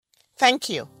Thank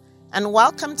you, and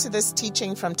welcome to this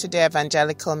teaching from Today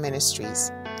Evangelical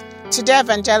Ministries. Today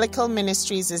Evangelical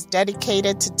Ministries is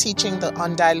dedicated to teaching the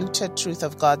undiluted truth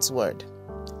of God's Word.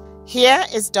 Here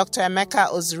is Dr. Emeka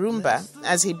Ozurumba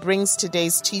as he brings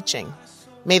today's teaching.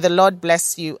 May the Lord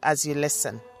bless you as you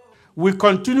listen. We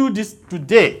continue this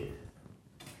today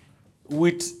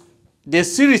with the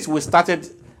series we started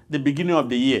the beginning of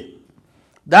the year.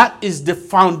 That is the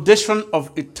foundation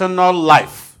of eternal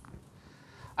life.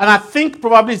 And I think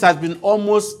probably it has been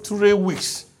almost 3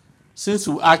 weeks since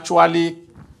we actually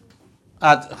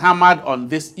had hammered on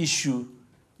this issue.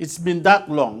 It's been that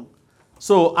long.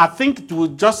 So I think it will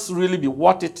just really be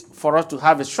worth it for us to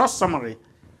have a short summary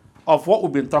of what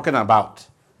we've been talking about.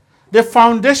 The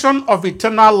foundation of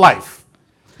eternal life.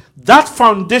 That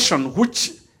foundation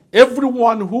which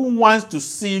everyone who wants to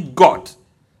see God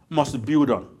must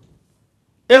build on.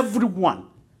 Everyone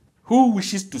who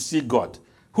wishes to see God,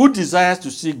 who desires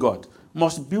to see God,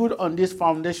 must build on this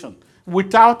foundation.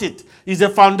 Without it, it's the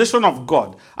foundation of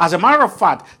God. As a matter of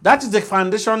fact, that is the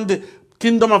foundation the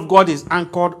kingdom of God is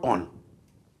anchored on.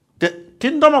 The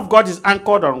kingdom of God is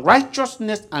anchored on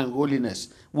righteousness and holiness.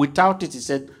 Without it, he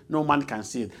said, no man can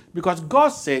see it. Because God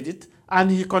said it,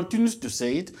 and he continues to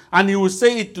say it, and he will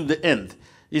say it to the end.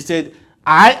 He said,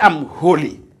 I am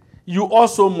holy. You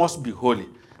also must be holy.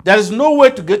 There is no way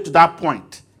to get to that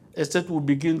point except we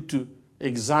begin to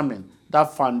examine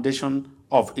that foundation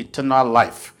of eternal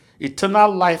life.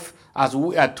 Eternal life, as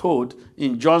we are told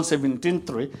in John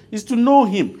 17:3, is to know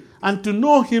him. And to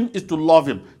know him is to love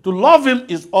him. To love him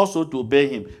is also to obey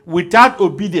him. Without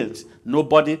obedience,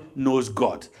 nobody knows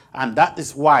God. And that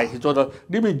is why he told us,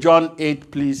 give me John 8,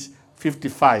 please,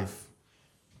 55.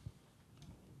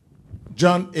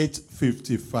 John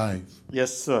 8:55.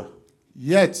 Yes, sir.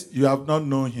 Yet you have not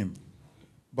known him,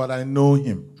 but I know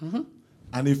him. Mm-hmm.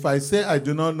 And if I say I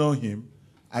do not know him,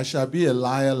 I shall be a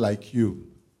liar like you.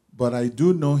 But I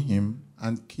do know him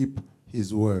and keep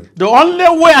his word. The only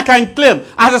way I can claim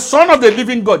as a son of the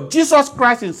living God, Jesus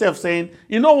Christ himself saying,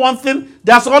 you know one thing,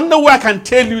 there's only way I can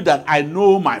tell you that I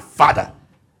know my Father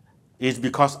is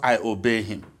because I obey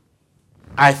him.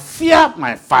 I fear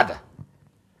my Father,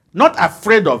 not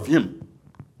afraid of him,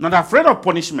 not afraid of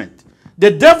punishment.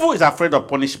 The devil is afraid of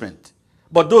punishment.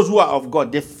 But those who are of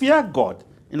God, they fear God.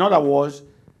 In other words,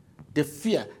 they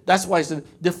fear. That's why it's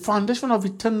the foundation of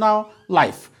eternal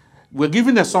life. We're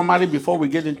giving a summary before we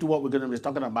get into what we're going to be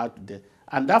talking about today.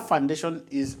 And that foundation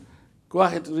is, go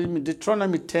ahead, read me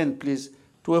Deuteronomy 10, please,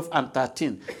 12 and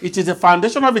 13. It is the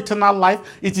foundation of eternal life.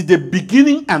 It is the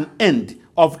beginning and end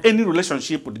of any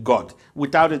relationship with God.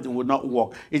 Without it, it will not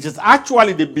work. It is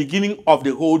actually the beginning of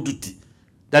the whole duty.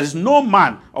 There is no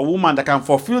man or woman that can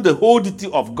fulfill the whole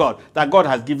duty of God that God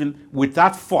has given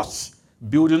without force,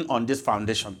 building on this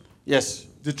foundation. Yes.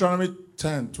 Deuteronomy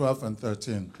 10, 12 and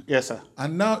 13. Yes, sir.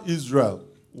 And now, Israel,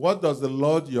 what does the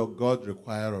Lord your God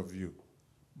require of you?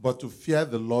 But to fear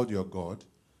the Lord your God,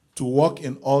 to walk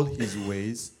in all his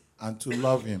ways, and to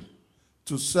love him,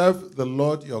 to serve the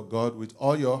Lord your God with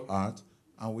all your heart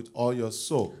and with all your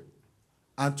soul,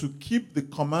 and to keep the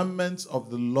commandments of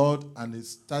the Lord and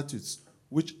his statutes,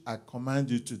 which I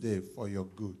command you today for your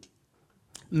good.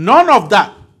 None of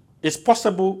that is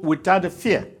possible without the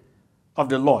fear of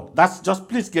the Lord. That's just,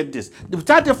 please get this.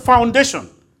 Without the foundation,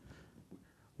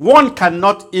 one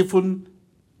cannot even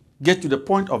get to the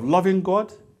point of loving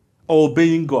God or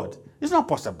obeying God. It's not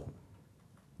possible.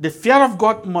 The fear of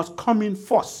God must come in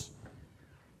first.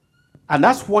 And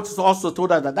that's what is also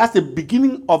told us, that that's the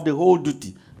beginning of the whole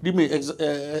duty. Give me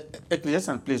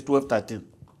Ecclesiastes, please, 12:13.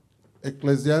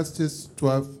 Ecclesiastes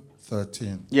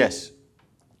 12:13. Yes.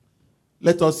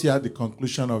 Let us hear the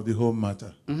conclusion of the whole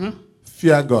matter. Mm-hmm.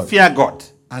 Fear God. Fear God.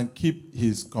 And keep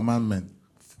his commandment,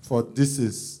 for this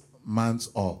is man's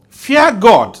all. Fear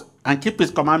God and keep his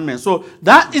commandments. So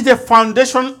that is the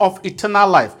foundation of eternal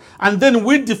life. And then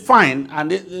we define,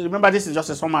 and remember this is just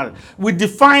a summary, we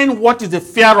define what is the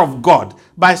fear of God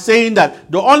by saying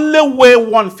that the only way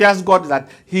one fears God is that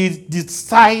he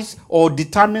decides or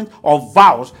determines or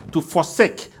vows to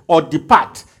forsake or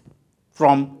depart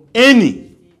from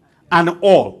any and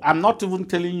all. I'm not even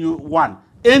telling you one.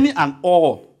 Any and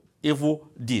all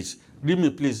evil deeds. Read me,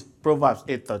 please, Proverbs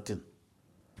 8:13.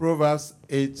 Proverbs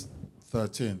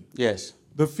 8:13. Yes.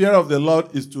 The fear of the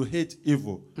Lord is to hate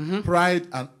evil, pride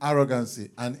and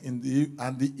arrogancy, and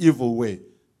the evil way,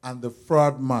 and the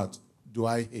fraud mouth do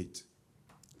I hate.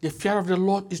 The fear of the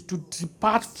Lord is to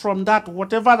depart from that,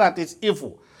 whatever that is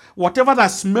evil, whatever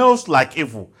that smells like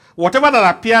evil, whatever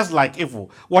that appears like evil,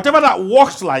 whatever that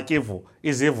walks like evil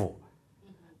is evil.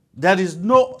 There is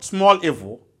no small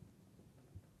evil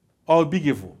or big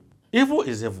evil. Evil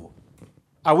is evil.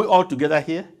 Are we all together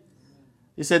here?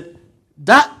 He said,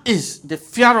 that is the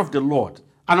fear of the Lord.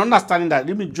 And understanding that.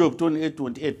 Give me Job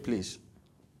 28:28, please.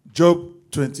 Job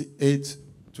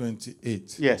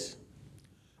 28:28. Yes.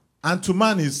 And to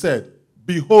man he said,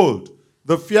 behold,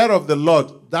 the fear of the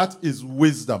Lord, that is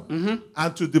wisdom.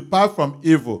 And to depart from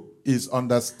evil is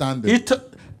understanding.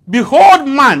 Behold,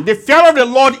 man, the fear of the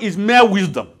Lord is mere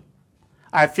wisdom.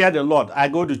 I fear the Lord. I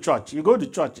go to church. You go to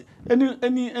church.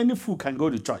 Any fool can go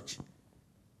to church.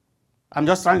 I'm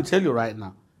just trying to tell you right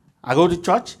now. I go to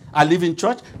church. I live in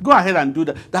church. Go ahead and do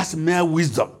that. That's mere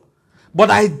wisdom. But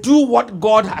I do what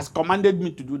God has commanded me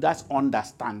to do. That's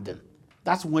understanding.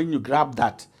 That's when you grab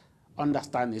that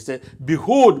understanding. He said,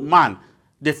 behold, man,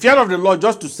 the fear of the Lord,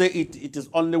 just to say it is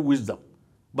only wisdom.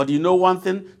 But you know one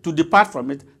thing, to depart from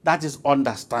it, that is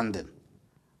understanding.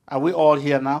 Are we all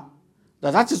here now?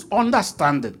 That is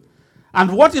understanding.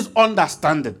 And what is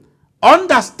understanding?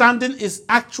 Understanding is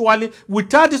actually,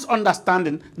 without this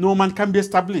understanding, no man can be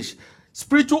established.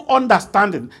 Spiritual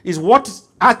understanding is what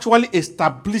actually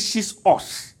establishes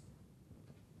us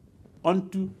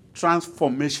unto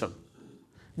transformation.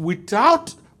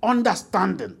 Without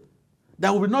understanding,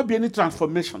 there will not be any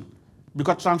transformation.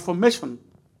 Because transformation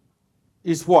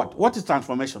is what? What is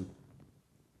transformation?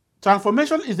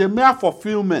 Transformation is a mere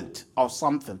fulfillment of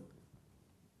something.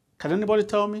 Can anybody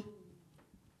tell me?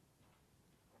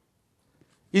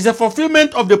 It's a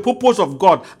fulfillment of the purpose of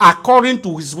God according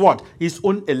to his word, his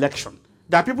own election.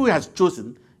 There are people he has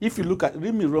chosen. If you look at,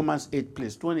 read me Romans 8,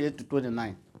 please, 28 to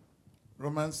 29.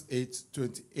 Romans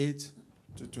 8:28-29.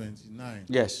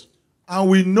 Yes. And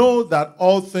we know that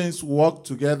all things work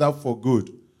together for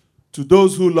good, to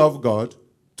those who love God,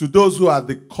 to those who are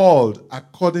the called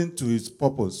according to his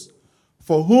purpose.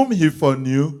 For whom he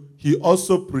foreknew, he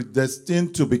also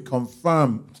predestined to be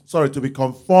conformed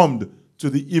to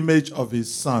the image of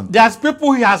his son. There's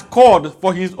people he has called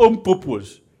for his own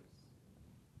purpose.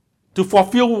 To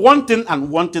fulfill one thing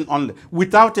and one thing only.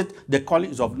 Without it, the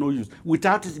calling is of no use.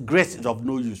 Without it, grace is of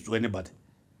no use to anybody.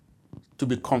 To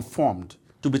be conformed,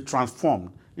 to be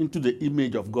transformed into the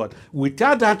image of God.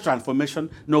 Without that transformation,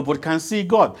 nobody can see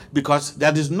God. Because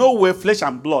there is no way flesh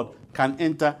and blood can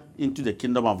enter into the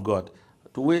kingdom of God.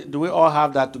 Do we all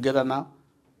have that together now?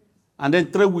 And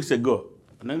then 3 weeks ago,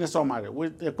 and then the summary,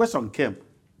 a question came.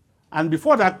 And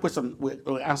before that question,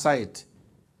 we'll answer it.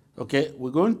 Okay,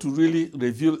 we're going to really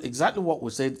reveal exactly what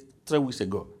we said 3 weeks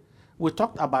ago. We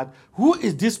talked about who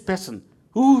is this person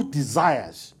who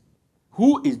desires.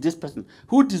 Who is this person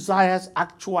who desires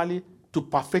actually to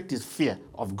perfect his fear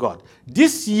of God?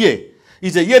 This year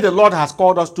is a year the Lord has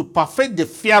called us to perfect the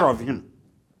fear of him.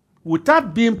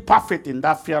 Without being perfect in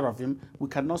that fear of him, we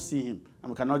cannot see him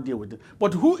and we cannot deal with it.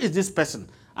 But who is this person?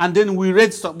 And then we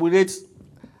read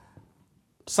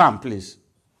Psalm, please.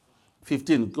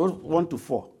 15, go 1 to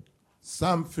 4.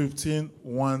 Psalm 15,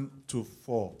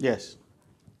 1-4. Yes.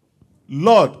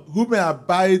 Lord, who may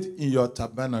abide in your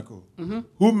tabernacle,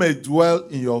 who may dwell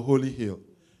in your holy hill?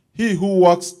 He who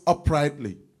walks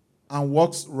uprightly and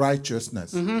walks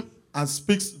righteousness and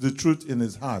speaks the truth in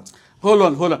his heart. Hold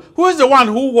on. Who is the one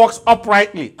who walks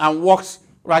uprightly and walks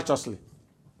righteously?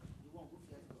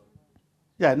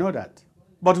 Yeah, I know that.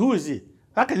 But who is he?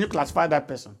 How can you classify that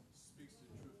person?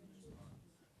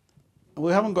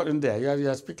 We haven't gotten there. You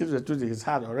are speaking the truth in his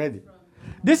heart already.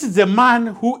 This is a man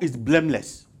who is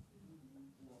blameless.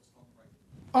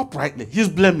 Uprightly. He's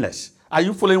blameless. Are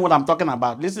you following what I'm talking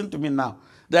about? Listen to me now.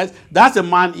 That's a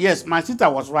man, yes, my sister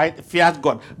was right, fears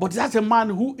God. But that's a man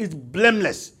who is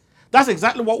blameless. That's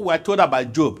exactly what we are told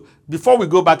about Job. Before we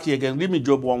go back here again, read me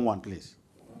Job 1:1, please.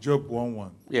 Job 1:1.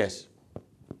 Yes.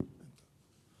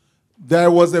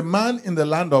 There was a man in the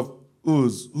land of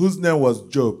Uz whose name was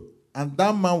Job, and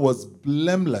that man was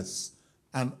blameless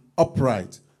and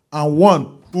upright, and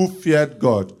one who feared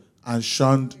God and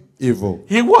shunned evil.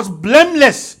 He was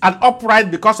blameless and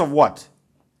upright because of what?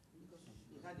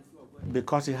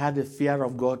 Because he had the fear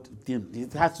of God in him.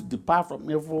 He had to depart from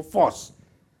evil force.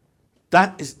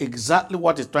 That is exactly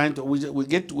what he's trying to. We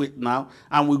get to it now,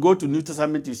 and we go to New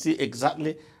Testament to see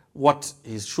exactly what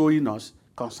he's showing us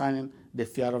concerning the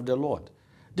fear of the Lord.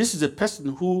 This is a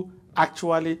person who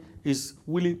actually is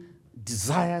willing,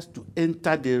 desires to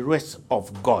enter the rest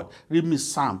of God. Read me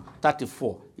Psalm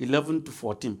 34,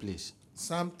 11-14, please.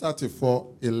 Psalm 34,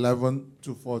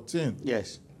 11-14.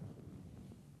 Yes.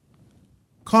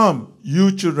 Come,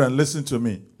 you children, listen to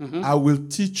me. I will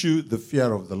teach you the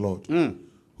fear of the Lord.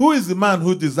 Who is the man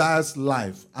who desires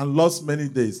life and loves many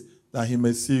days that he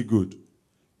may see good?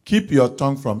 Keep your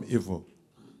tongue from evil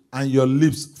and your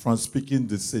lips from speaking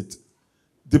deceit.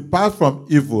 Depart from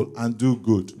evil and do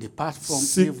good. Depart from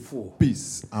Seek evil.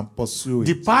 peace and pursue it.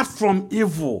 Depart from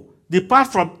evil. Depart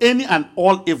from any and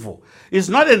all evil. It's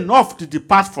not enough to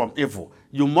depart from evil.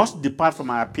 You must depart from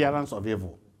an appearance of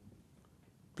evil.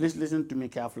 Please listen to me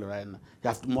carefully right now.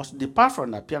 Must depart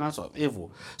from the appearance of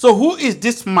evil. So who is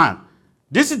this man?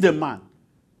 This is the man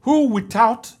who,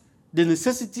 without the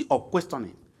necessity of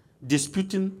questioning,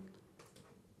 disputing,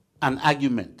 an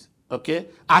argument, okay,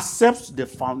 accepts the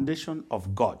foundation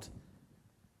of God.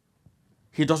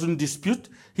 He doesn't dispute.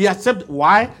 He accepts.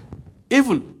 Why?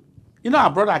 Even,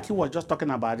 our brother Aki was just talking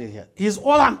about it here. He's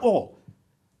all and all.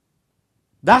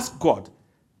 That's God.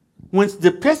 When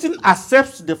the person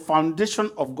accepts the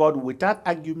foundation of God without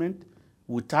argument,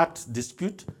 without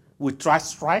dispute, without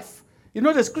strife,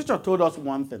 the scripture told us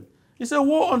one thing. He said,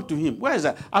 woe unto him. Where is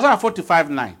that? Isaiah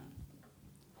 45:9.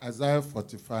 Isaiah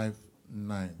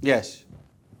 45:9. Yes.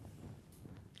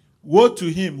 Woe to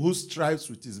him who strives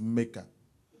with his maker.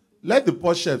 Let the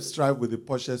potsherds strive with the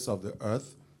potsherds of the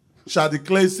earth. Shall the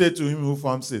clay say to him who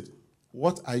forms it,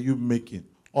 what are you making?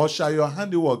 Or shall your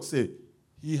handiwork say,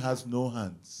 he has no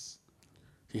hands?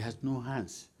 He has no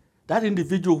hands. That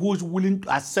individual who is willing to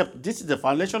accept this is the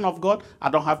foundation of God, I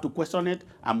don't have to question it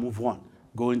and move on,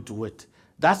 go into it.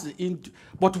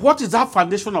 But what is that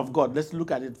foundation of God? Let's look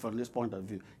at it from this point of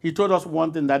view. He told us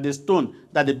one thing, that the stone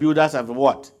that the builders have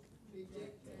what?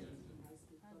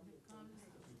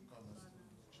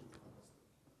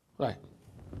 Right.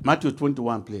 Matthew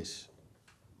 21, please.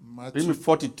 Read me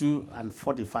 42 and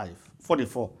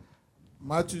 44.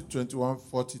 Matthew 21,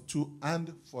 42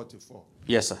 and 44.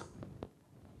 Yes, sir.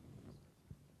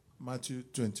 Matthew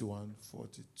 21,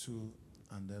 42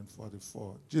 and then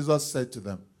 44. Jesus said to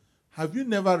them, have you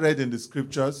never read in the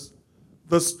scriptures,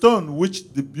 the stone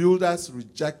which the builders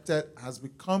rejected has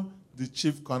become the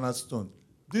chief cornerstone.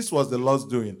 This was the Lord's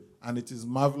doing, and it is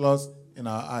marvelous in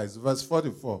our eyes. Verse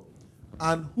 44.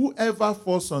 And whoever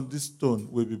falls on this stone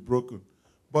will be broken,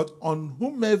 but on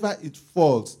whomever it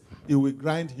falls, it will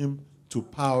grind him to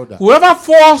powder. Whoever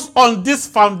falls on this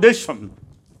foundation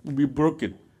will be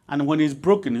broken. And when he's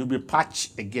broken, he'll be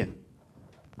patched again.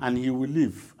 And he will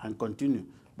live and continue.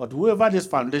 But whoever this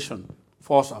foundation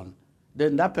falls on,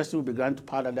 then that person will be ground to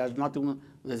powder. There's nothing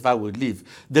that will live.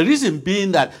 The reason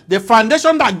being that the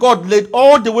foundation that God laid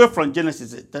all the way from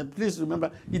Genesis, please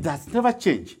remember, it has never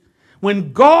changed.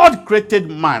 When God created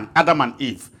man, Adam and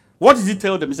Eve, what did he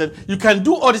tell them? He said, you can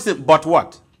do all this, but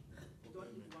what?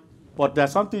 But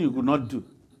there's something you could not do.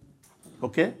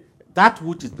 Okay? That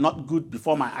which is not good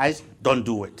before my eyes, don't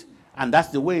do it. And that's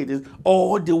the way it is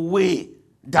all the way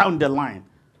down the line.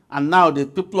 And now the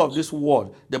people of this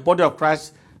world, the body of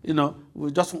Christ,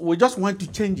 we just want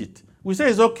to change it. We say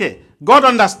it's okay. God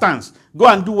understands. Go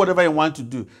and do whatever you want to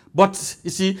do. But you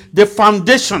see, the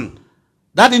foundation,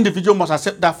 that individual must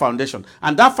accept that foundation.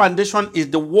 And that foundation is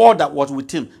the word that was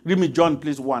with him. Read me John,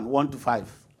 please, 1:1-5.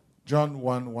 John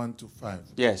 1:1-5.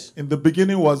 Yes. In the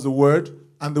beginning was the Word,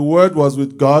 and the Word was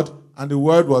with God, and the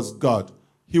Word was God.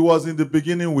 He was in the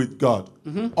beginning with God.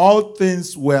 Mm-hmm. All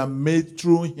things were made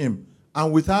through him,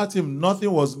 and without him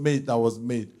nothing was made that was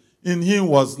made. In him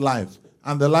was life,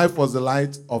 and the life was the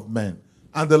light of men.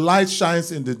 And the light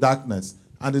shines in the darkness,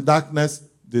 and the darkness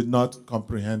did not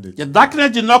comprehend it. The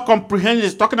darkness did not comprehend it.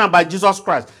 It's talking about Jesus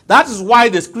Christ. That is why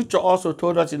the scripture also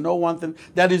told us, one thing,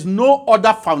 there is no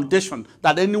other foundation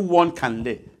that anyone can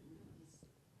lay.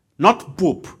 Not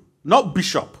pope, not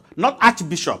bishop, not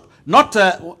archbishop, not,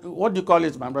 what do you call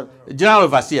it, my brother? General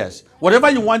overseers. Whatever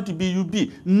you want to be, you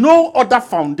be. No other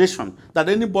foundation that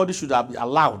anybody should have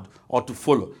allowed or to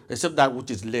follow, except that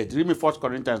which is laid. Read me 1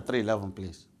 Corinthians 3:11,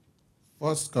 please.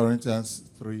 1 Corinthians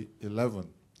 3:11.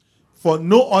 For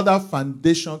no other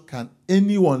foundation can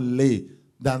anyone lay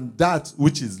than that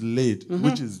which is laid,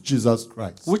 which is Jesus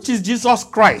Christ. Which is Jesus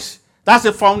Christ. That's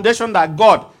the foundation that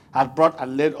God has brought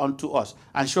and laid unto us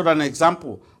and showed an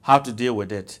example how to deal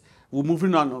with it. We're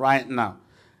moving on right now.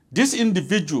 This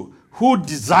individual who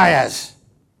desires,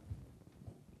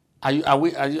 are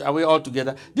we all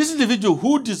together? This individual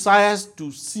who desires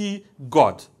to see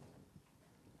God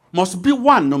must be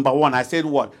number one, I said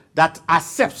what? That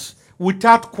accepts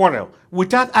without quarrel,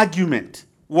 without argument,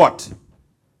 what?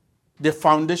 The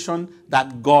foundation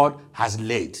that God has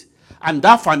laid. And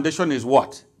that foundation is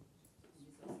what?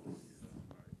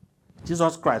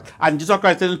 Jesus Christ. And Jesus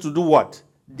Christ telling to do what?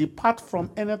 Depart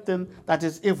from anything that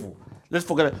is evil. Let's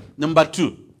forget it. Number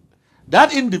two,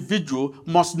 that individual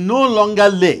must no longer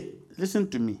lay, listen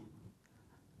to me,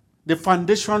 the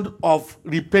foundation of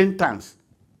repentance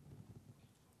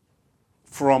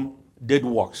from dead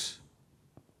works.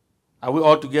 Are we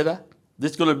all together?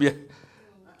 This is going to be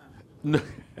no.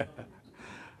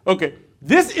 Okay.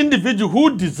 This individual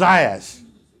who desires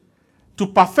to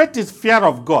perfect his fear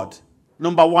of God,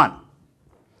 number one,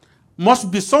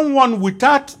 must be someone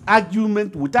without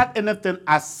argument, without anything,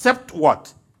 accept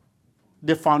what?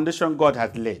 The foundation God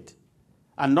has laid.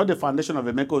 And not the foundation of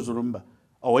Emeka Ozurumba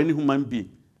or any human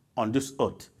being on this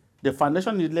earth. The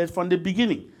foundation is laid from the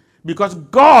beginning. Because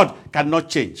God cannot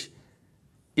change.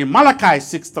 In Malachi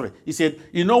 6:3, he said,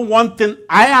 you know one thing,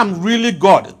 I am really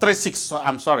God. 3:6,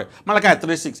 I'm sorry. Malachi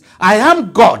 3:6. I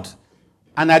am God,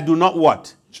 and I do not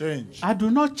what? Change. I do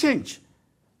not change.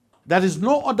 There is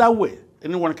no other way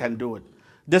anyone can do it.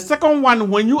 The second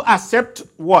one, when you accept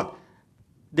what?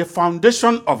 The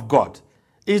foundation of God,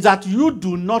 is that you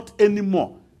do not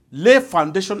anymore lay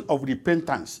foundation of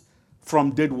repentance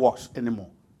from dead works anymore.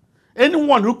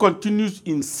 Anyone who continues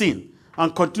in sin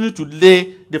and continues to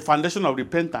lay the foundation of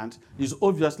repentance is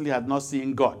obviously has not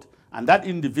seen God. And that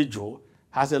individual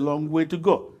has a long way to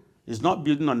go. It's not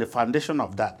building on the foundation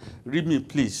of that. Read me,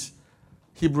 please.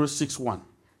 Hebrews 6:1.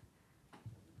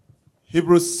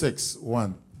 Hebrews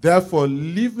 6:1. Therefore,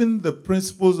 leaving the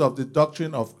principles of the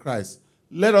doctrine of Christ,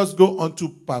 let us go unto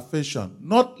perfection,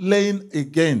 not laying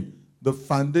again the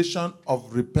foundation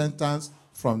of repentance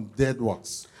from dead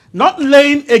works. Not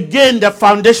laying again the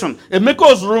foundation.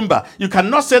 Emeka Ozurumba, you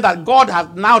cannot say that God has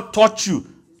now taught you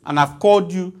and have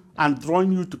called you and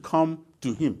drawn you to come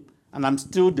to him. And I'm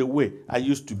still the way I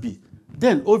used to be.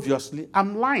 Then obviously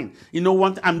I'm lying. You know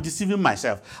what? I'm deceiving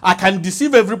myself. I can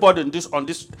deceive everybody in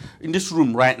this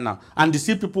room right now and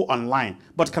deceive people online.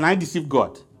 But can I deceive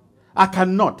God? I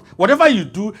cannot. Whatever you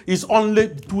do is only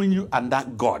between you and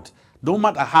that God. No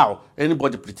matter how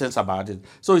anybody pretends about it.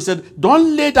 So he said,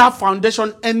 don't lay that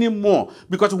foundation anymore.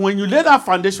 Because when you lay that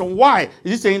foundation, why?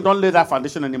 Is he saying don't lay that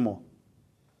foundation anymore?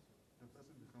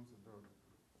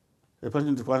 The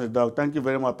person becomes a dog. Thank you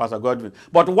very much, Pastor Godwin.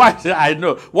 But why? I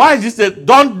know. Why is he saying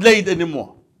don't lay it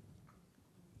anymore?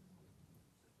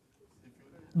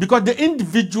 Because the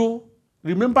individual,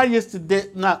 remember yesterday,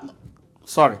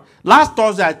 last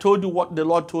Thursday I told you what the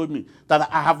Lord told me. That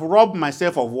I have robbed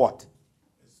myself of what?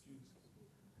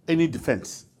 Any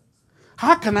defense.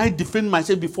 How can I defend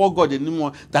myself before God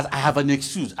anymore that I have an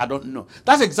excuse? I don't know.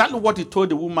 That's exactly what he told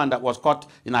the woman that was caught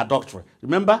in adultery.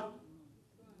 Remember?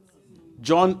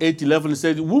 John 8:11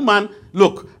 said, woman,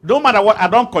 look, no matter what, I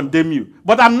don't condemn you.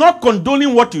 But I'm not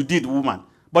condoning what you did, woman.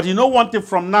 But you know one thing,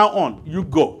 from now on, you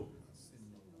go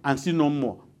and sin no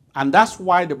more. And that's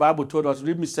why the Bible told us,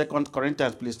 read me 2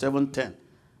 Corinthians, please, 7:10.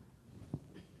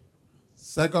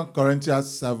 2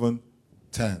 Corinthians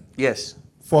 7:10. Yes.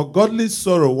 For godly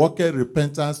sorrow worketh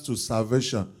repentance to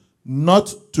salvation,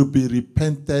 not to be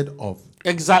repented of.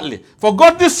 Exactly. For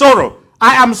godly sorrow,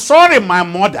 I am sorry, my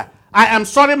mother. I am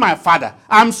sorry, my father.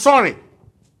 I'm sorry.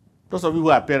 Those of you who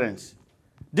are parents.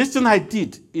 This thing I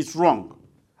did is wrong.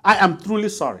 I am truly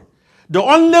sorry. The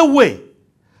only way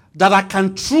that I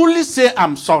can truly say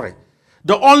I'm sorry,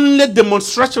 the only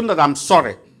demonstration that I'm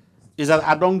sorry, is that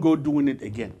I don't go doing it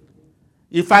again.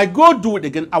 If I go do it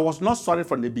again, I was not sorry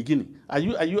from the beginning. Are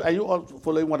you all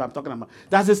following what I'm talking about?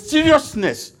 There's a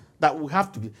seriousness that we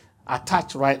have to be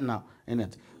attached right now in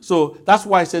it. So that's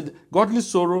why I said, godly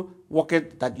sorrow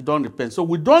worketh that you don't repent. So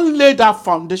we don't lay that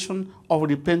foundation of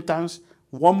repentance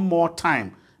one more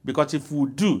time. Because if we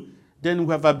do, then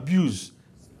we have abused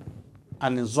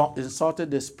and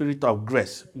insulted the spirit of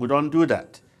grace. We don't do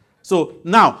that. So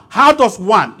now, how does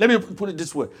one, let me put it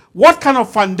this way. What kind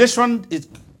of foundation is,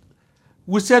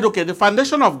 we said, okay, the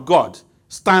foundation of God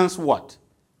stands what?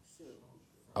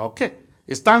 Okay,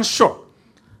 it stands sure.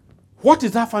 What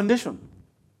is that foundation?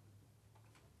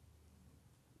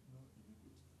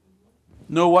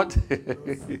 Know what?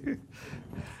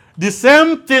 The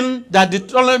same thing that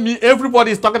Deuteronomy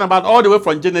everybody is talking about all the way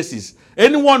from Genesis.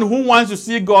 Anyone who wants to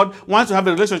see God, wants to have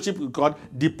a relationship with God,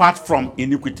 depart from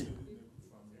iniquity.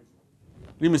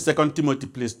 Read me 2 Timothy,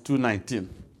 please, 2:19.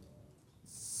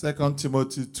 2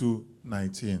 Timothy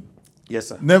 2:19. Yes,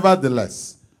 sir.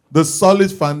 Nevertheless, the solid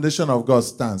foundation of God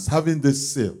stands, having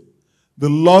this seal. The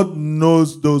Lord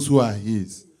knows those who are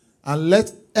his. And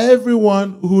let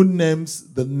everyone who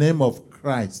names the name of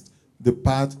Christ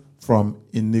depart from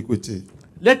iniquity.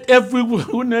 Let everyone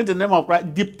who names the name of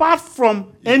Christ depart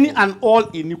from any and all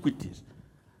iniquities.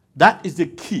 That is the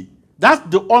key. That's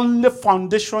the only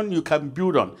foundation you can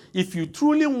build on. If you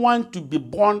truly want to be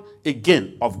born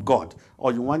again of God,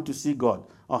 or you want to see God,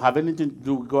 or have anything to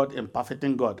do with God and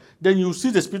perfecting God, then you see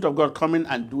the Spirit of God coming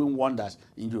and doing wonders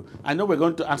in you. I know we're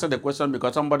going to answer the question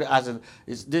because somebody asked,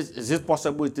 is this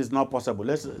possible? It is not possible.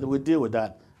 We'll deal with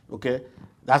that. Okay?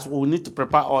 That's what we need to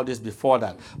prepare all this before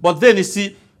that. But then you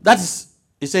see, that is,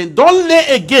 he's saying, don't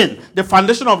lay again the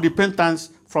foundation of repentance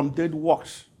from dead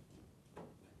works.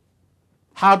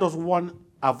 How does one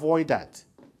avoid that?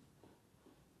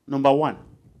 Number one,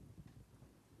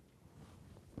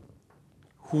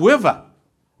 whoever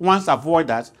wants to avoid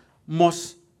that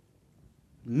must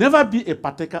never be a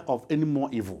partaker of any more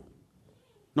evil,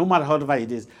 no matter however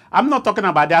it is. I'm not talking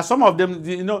about, there are some of them,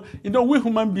 we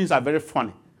human beings are very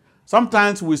funny.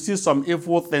 Sometimes we see some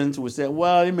evil things, we say,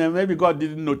 well, maybe God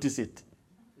didn't notice it.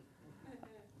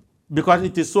 Because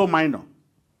it is so minor.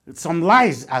 Some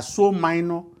lies are so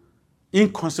minor,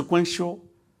 inconsequential,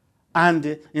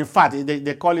 and in fact,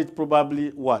 they call it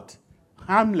probably what?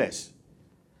 Harmless.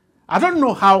 I don't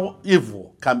know how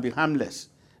evil can be harmless.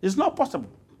 It's not possible.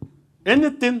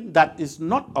 Anything that is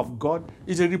not of God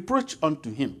is a reproach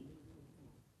unto him.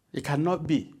 It cannot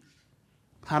be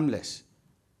harmless.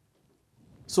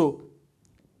 So,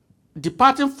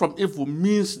 departing from evil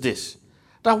means this,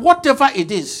 that whatever it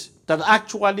is that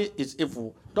actually is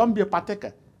evil, don't be a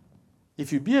partaker.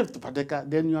 If you be a partaker,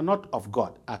 then you are not of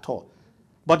God at all.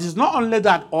 But it's not only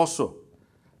that also.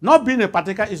 Not being a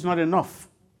partaker is not enough.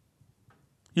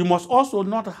 You must also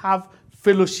not have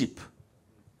fellowship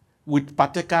with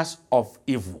partakers of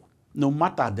evil. No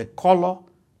matter the color,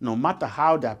 no matter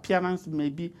how the appearance may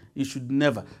be, you should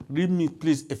never. Read me,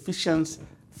 please, Ephesians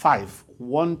 5,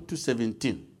 1 to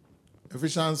 17.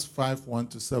 Ephesians 5, 1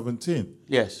 to 17.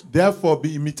 Yes. Therefore,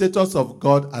 be imitators of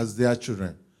God as their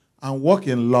children, and walk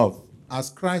in love, as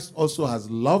Christ also has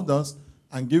loved us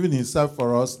and given himself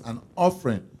for us an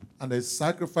offering and a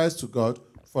sacrifice to God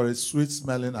for a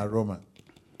sweet-smelling aroma.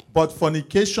 But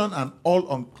fornication and all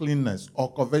uncleanness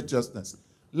or covetousness,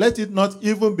 let it not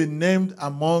even be named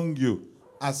among you,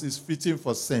 as is fitting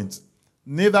for saints.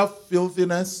 Neither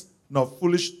filthiness, nor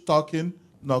foolish talking,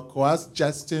 nor coarse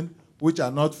jesting, which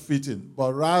are not fitting,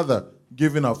 but rather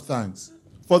giving of thanks.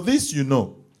 For this you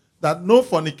know, that no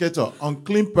fornicator,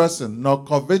 unclean person, nor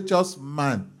covetous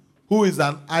man, who is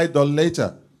an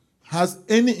idolater, has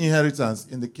any inheritance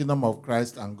in the kingdom of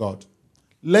Christ and God.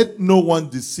 Let no one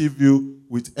deceive you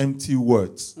with empty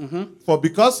words. For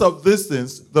because of these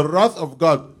things, the wrath of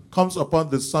God comes upon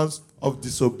the sons of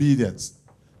disobedience.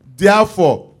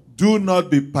 Therefore, do not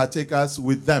be partakers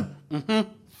with them.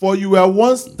 For you were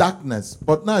once darkness,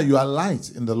 but now you are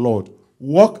light in the Lord.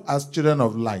 Walk as children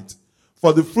of light.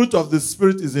 For the fruit of the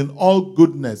Spirit is in all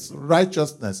goodness,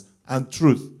 righteousness, and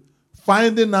truth,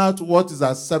 finding out what is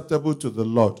acceptable to the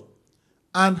Lord.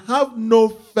 And have no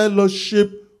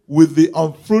fellowship with the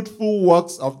unfruitful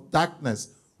works of darkness,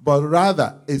 but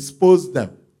rather expose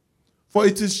them. For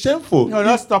it is shameful. No,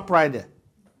 let's stop right there.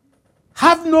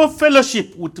 Have no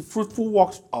fellowship with the fruitful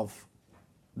works of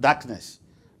darkness,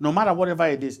 no matter whatever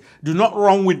it is. Do not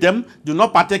run with them. Do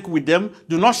not partake with them.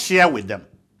 Do not share with them.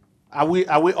 Are we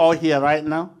all here right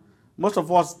now? Most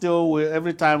of us still,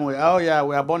 every time we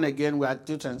are born again, we are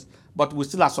Christians, but we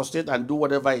still associate and do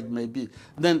whatever it may be.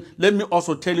 Then let me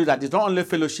also tell you that it's not only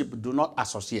fellowship, do not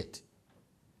associate.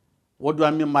 What do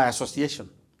I mean by association?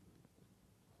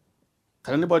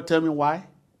 Can anybody tell me why?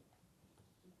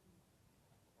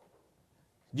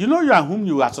 Do you know you are whom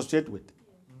you associate with?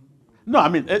 No, I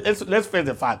mean, let's face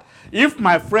the fact. If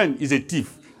my friend is a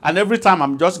thief, and every time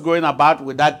I'm just going about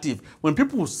with that thief, when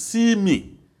people see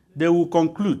me, they will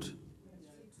conclude,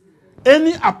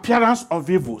 any appearance of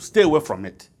evil, stay away from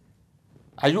it.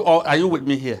 Are you with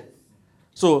me here?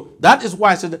 So that is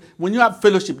why I said, when you have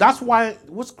fellowship, that's why,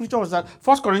 what scripture was that?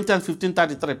 1 Corinthians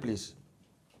 15:33, please.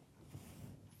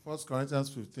 1 Corinthians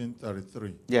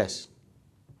 15:33. Yes.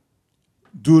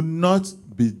 Do not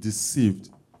be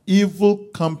deceived. Evil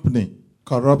company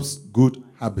corrupts good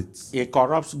habits. It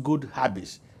corrupts good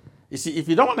habits. You see, if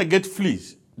you don't want to get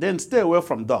fleas, then stay away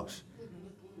from dogs.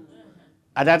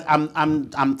 And that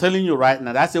I'm telling you right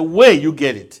now, that's the way you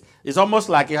get it. It's almost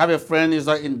like you have a friend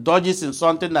who indulges in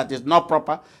something that is not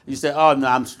proper. You say, oh no,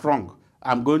 I'm strong.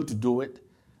 I'm going to do it.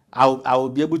 I will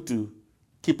be able to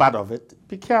keep out of it.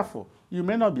 Be careful. You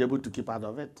may not be able to keep out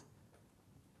of it.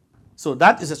 So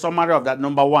that is a summary of that.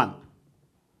 Number one,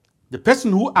 the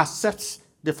person who accepts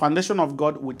the foundation of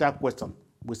God without question.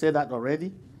 We said that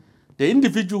already. The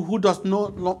individual who does no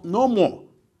more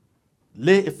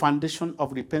lay a foundation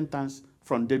of repentance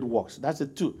from dead works. That's the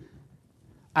two.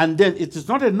 And then it is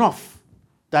not enough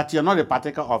that you're not a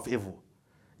partaker of evil.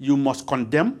 You must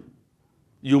condemn,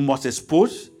 you must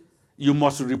expose, you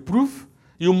must reprove,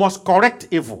 you must correct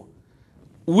evil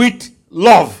with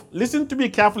love. Listen to me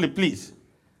carefully, please.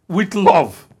 With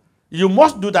love. You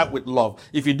must do that with love.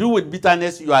 If you do with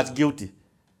bitterness, you are guilty.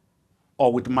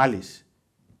 Or with malice.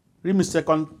 Read me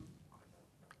 2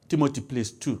 Timothy,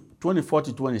 please, 2, 24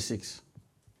 to 26.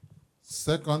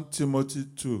 2 Timothy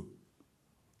 2,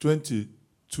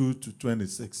 22 to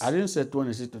 26. I didn't say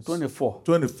 26, 24.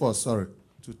 24, sorry.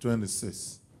 to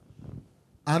 26.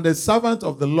 And a servant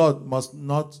of the Lord must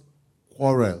not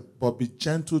quarrel, but be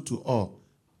gentle to all,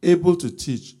 able to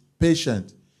teach,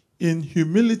 patient, in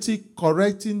humility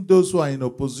correcting those who are in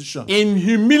opposition. In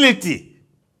humility.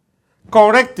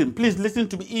 Correcting. Please listen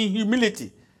to me. In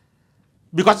humility.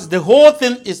 Because the whole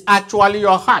thing is actually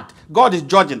your heart. God is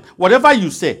judging. Whatever you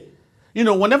say. You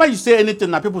know, whenever you say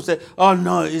anything that people say, oh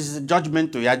no, it's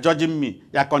judgmental. You're judging me.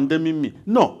 You're condemning me.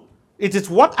 No. It is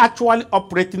what actually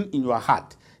operating in your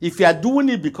heart. If you are doing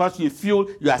it because you feel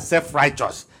you are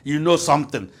self-righteous, you know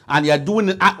something, and you are doing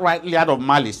it outrightly out of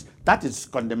malice, that is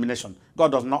condemnation.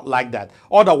 God does not like that.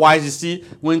 Otherwise, you see,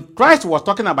 when Christ was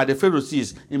talking about the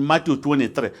Pharisees in Matthew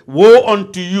 23, woe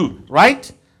unto you,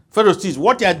 right? Pharisees,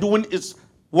 what you are doing is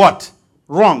what?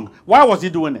 Wrong. Why was he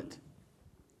doing it?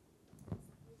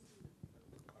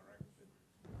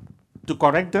 To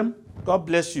correct them? God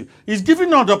bless you. He's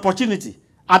giving us the opportunity.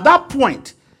 At that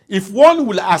point, if one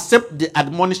will accept the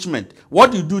admonishment,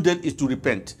 what you do then is to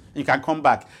repent. You can come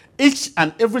back. Each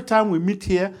and every time we meet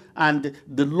here and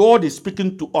the Lord is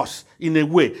speaking to us in a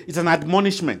way, it's an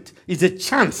admonishment. It's a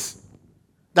chance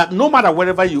that no matter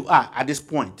wherever you are at this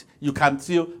point, you can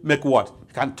still make what?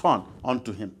 You can turn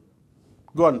unto him.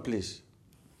 Go on, please.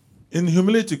 In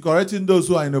humility correcting those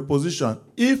who are in opposition,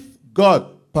 if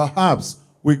God perhaps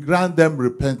will grant them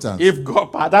repentance. If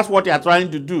God, that's what you are trying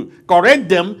to do. Correct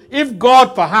them, if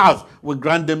God perhaps will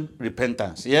grant them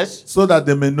repentance. Yes? So that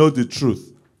they may know the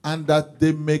truth, and that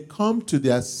they may come to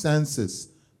their senses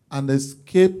and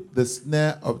escape the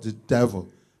snare of the devil,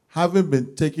 having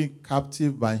been taken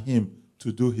captive by him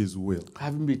to do his will.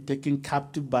 Having been taken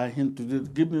captive by him to do.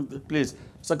 Give me the place.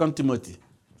 2 Timothy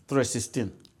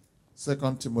 3:16.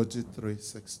 2 Timothy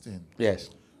 3:16. Yes.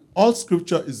 All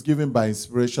scripture is given by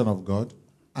inspiration of God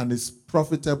and is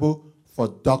profitable for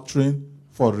doctrine,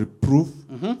 for reproof,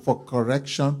 for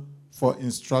correction, for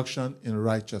instruction in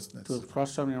righteousness. To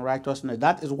instruction in righteousness.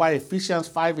 That is why Ephesians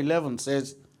 5:11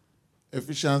 says.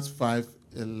 Ephesians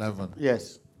 5:11.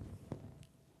 Yes.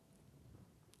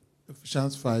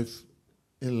 Ephesians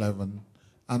 5:11.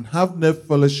 And have no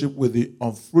fellowship with the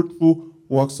unfruitful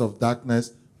works of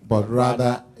darkness, but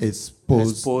rather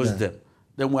expose them.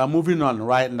 Then we are moving on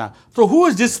right now. So who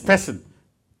is this person?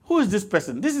 Who is this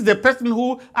person? This is the person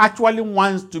who actually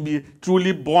wants to be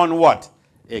truly born what?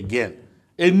 Again.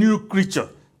 A new creature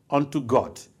unto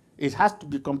God. It has to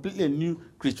be completely a new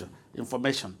creature.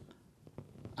 Information.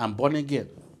 I'm born again.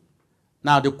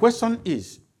 Now the question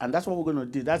is, and that's what we're going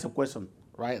to do. That's a question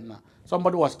right now.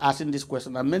 Somebody was asking this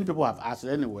question, and many people have asked it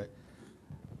anyway.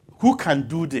 Who can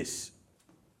do this?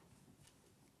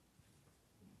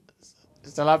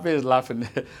 Salafi is laughing.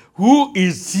 Who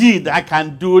is he that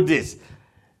can do this?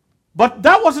 But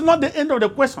that was not the end of the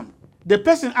question. The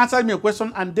person answered me a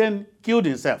question and then killed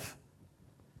himself.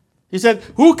 He said,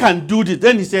 who can do this?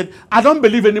 Then he said, I don't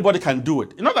believe anybody can do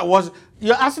it. In other words,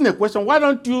 you're asking a question. Why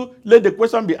don't you let the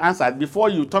question be answered before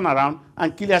you turn around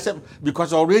and kill yourself?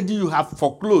 Because already you have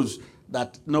foreclosed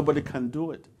that nobody can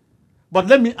do it. But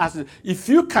let me ask you, if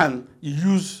you can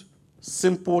use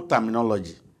simple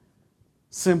terminology,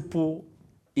 simple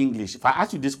English, if I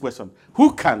ask you this question,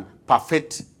 who can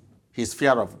perfect his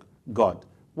fear of God?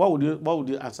 What would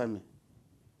you answer me?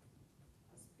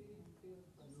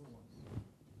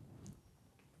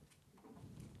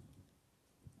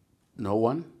 No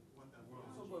one?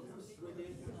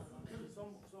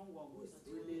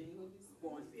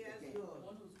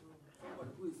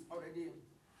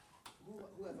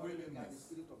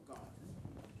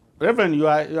 Reverend, you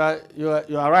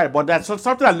are right, but that's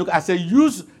something I look. I say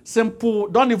use simple.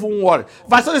 Don't even worry.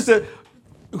 If I say,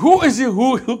 who is it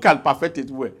who can perfect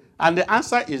his way? And the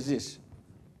answer is this: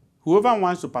 whoever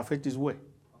wants to perfect his way.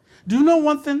 Do you know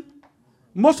one thing?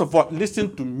 Most of us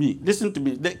listen to me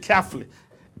carefully.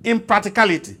 In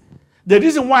practicality, the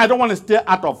reason why I don't want to stay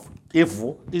out of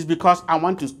evil is because I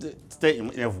want to stay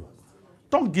in evil.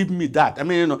 Don't give me that. I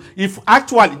mean, if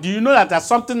actually, do you know that there's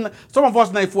something? Some of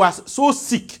us now, if we are so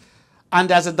sick, and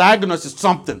there's a diagnosis,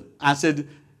 something, and said,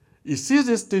 you see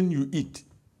this thing you eat,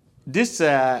 this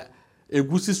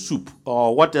egusi soup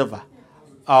or whatever,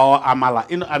 or amala,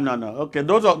 no, okay,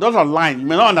 those are lines. You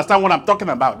may not understand what I'm talking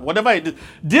about. Whatever it is,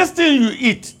 this thing you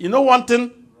eat, you know one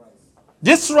thing,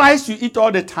 this rice you eat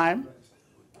all the time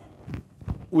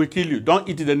will kill you. Don't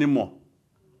eat it anymore.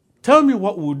 Tell me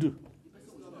what we'll do.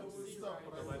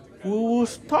 We will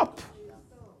stop.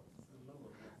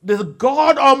 The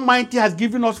God Almighty has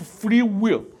given us free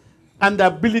will and the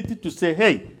ability to say,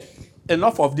 hey,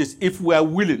 enough of this, if we are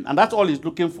willing. And that's all he's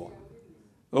looking for.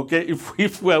 Okay,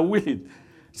 if we are willing.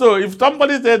 So if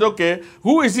somebody said, okay,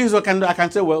 who is this who can do? I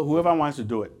can say, well, whoever wants to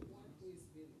do it.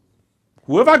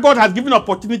 Whoever God has given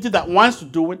opportunity that wants to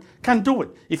do it, can do it.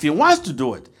 If he wants to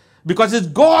do it. Because it's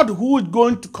God who is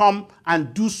going to come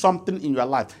and do something in your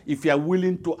life if you are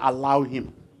willing to allow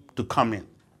him to come in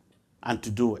and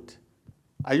to do it.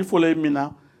 Are you following me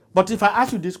now? But if I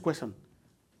ask you this question,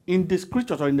 in the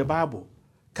scriptures or in the Bible,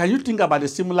 can you think about a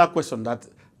similar question that,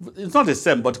 it's not the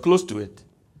same, but close to it?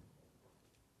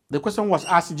 The question was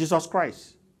asked Jesus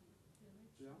Christ.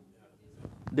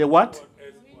 The what?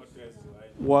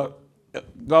 What?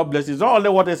 God bless you. It's not only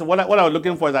what I was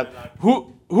looking for is that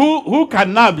who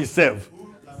can now be saved?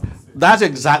 That's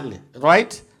exactly,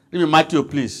 right? Let me Matthew,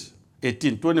 please.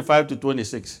 18, 25 to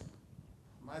 26.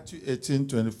 Matthew 18,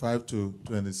 25 to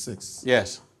 26.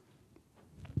 Yes.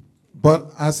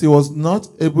 But as he was not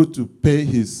able to pay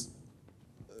his...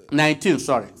 19,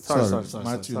 sorry.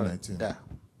 Matthew 19. Yeah.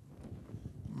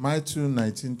 Matthew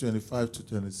 19, 25 to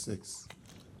 26.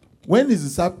 When his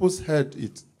disciples heard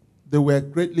it, they were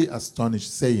greatly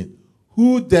astonished, saying,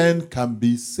 who then can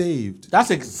be saved? That's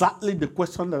exactly the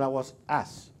question that I was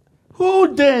asked.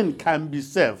 Who then can be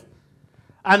saved?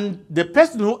 And the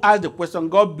person who asked the question,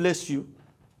 God bless you,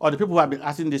 or the people who have been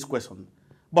asking this question.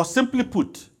 But simply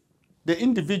put, the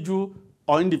individual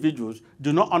or individuals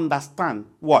do not understand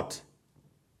what?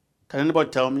 Can anybody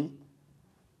tell me?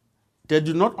 They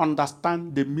do not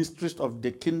understand the mysteries of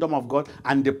the kingdom of God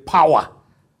and the power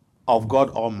of God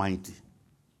Almighty.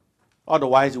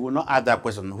 Otherwise, you will not ask that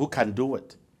question. Who can do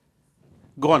it?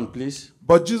 Go on, please.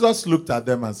 But Jesus looked at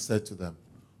them and said to them,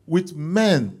 with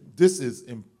men, this is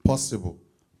impossible,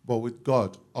 but with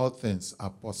God, all things are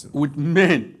possible. With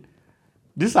men,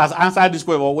 this has answered this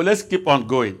question. Well, let's keep on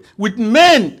going. With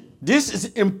men, this is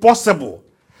impossible.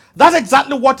 That's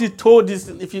exactly what he told us.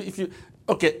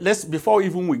 Okay, before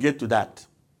even we get to that.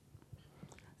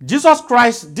 Jesus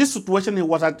Christ, this situation he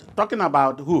was talking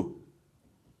about who?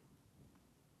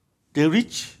 The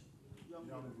rich.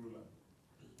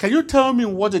 Can you tell me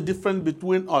what's the difference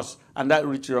between us and that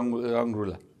rich young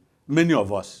ruler? Many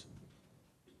of us.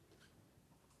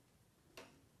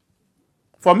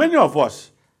 For many of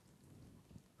us,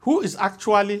 who is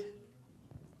actually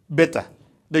better?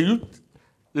 The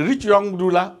rich young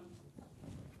ruler?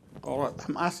 All right,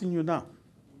 I'm asking you now.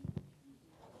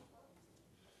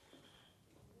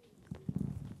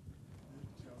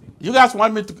 You guys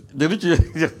want me to... The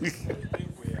rich...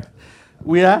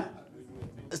 We are?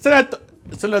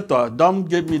 Senator, don't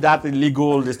give me that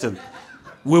illegal listen.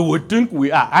 We would think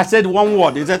we are. I said one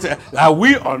word. He said, are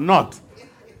we or not?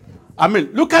 I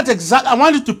mean, look at exactly... I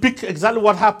want you to pick exactly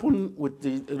what happened with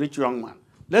the rich young man.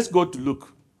 Let's go to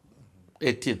Luke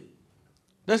 18.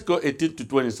 Let's go 18 to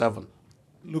 27.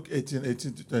 Luke 18,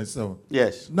 18 to 27.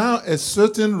 Yes. Now a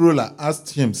certain ruler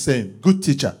asked him, saying, good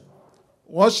teacher,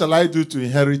 what shall I do to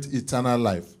inherit eternal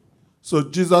life? So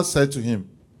Jesus said to him,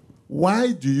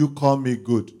 why do you call me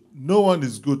good? No one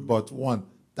is good but one,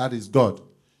 that is God.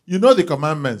 You know the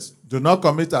commandments. Do not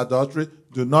commit adultery,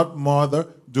 do not murder,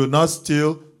 do not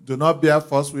steal, do not bear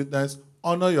false witness,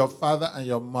 honor your father and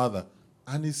your mother.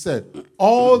 And he said,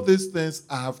 all these things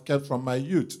I have kept from my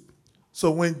youth.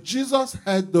 So when Jesus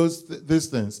heard these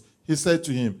things, he said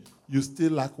to him, you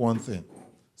still lack one thing.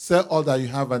 Sell all that you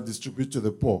have and distribute to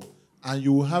the poor, and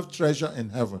you will have treasure in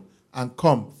heaven. And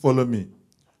come, follow me.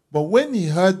 But when he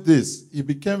heard this, he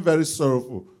became very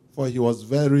sorrowful, for he was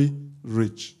very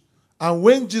rich. And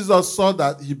when Jesus saw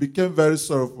that he became very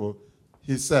sorrowful,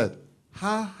 he said,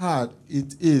 how hard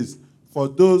it is for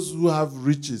those who have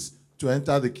riches to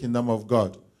enter the kingdom of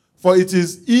God. For it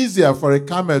is easier for a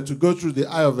camel to go through the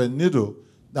eye of a needle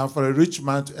than for a rich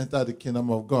man to enter the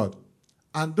kingdom of God.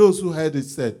 And those who heard it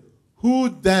said, who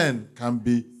then can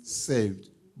be saved?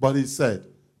 But he said,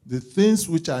 the things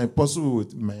which are impossible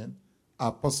with men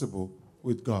are possible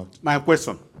with God. My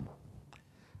question,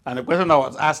 and the question that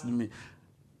was asked me,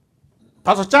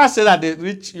 Pastor Charles said that the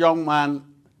rich young man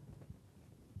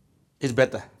is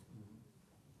better.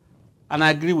 And I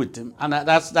agree with him. And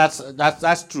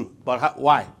that's true. But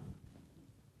why?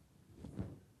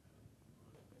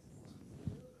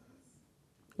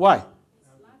 Why?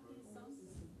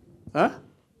 Huh?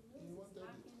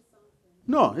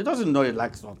 No, he doesn't know he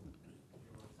likes something.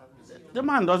 The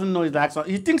man doesn't know he likes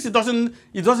something. He thinks he doesn't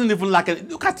even like it.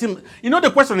 Look at him. You know the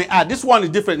question he asked? This one is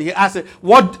different. He asked,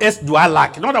 what else do I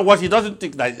like? In other words, he doesn't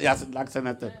think that he has likes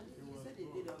anything.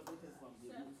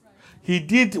 He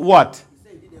did what?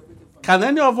 Can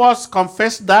any of us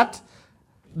confess that?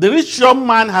 The rich young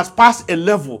man has passed a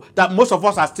level that most of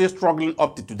us are still struggling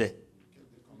up to today.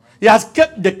 He has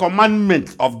kept the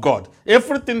commandments of God.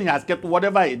 Everything he has kept,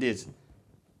 whatever it is.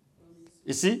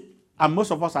 You see? And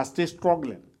most of us are still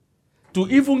struggling to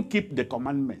even keep the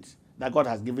commandments that God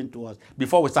has given to us.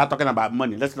 Before we start talking about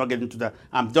money, let's not get into that.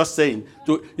 I'm just saying,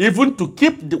 even to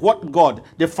keep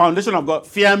the foundation of God,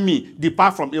 fear me,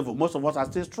 depart from evil. Most of us are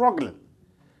still struggling.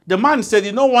 The man said,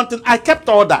 you know one thing, I kept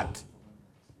all that.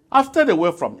 I've stayed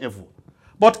away from evil.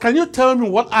 But can you tell me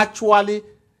what actually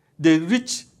the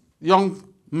rich young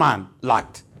man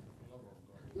lacked?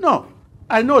 No,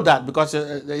 I know that because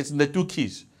it's in the 2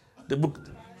 Keys. The book,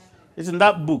 it's in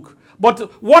that book. But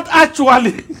what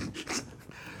actually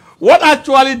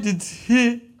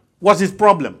was his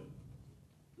problem?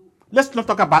 Let's not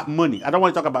talk about money. I don't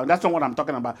want to talk about, that's not what I'm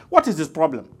talking about. What is his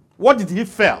problem? What did he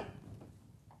fail?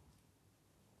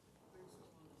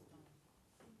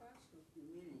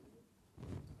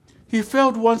 He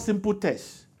failed one simple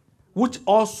test, which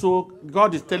also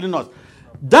God is telling us.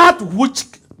 That which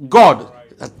God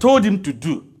has told him to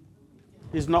do,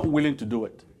 he's not willing to do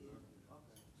it.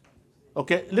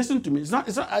 Okay, listen to me.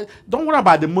 Don't worry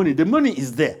about the money. The money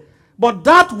is there. But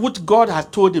that which God has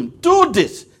told him, do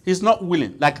this, he's not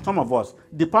willing. Like some of us,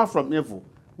 depart from evil.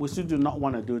 We still do not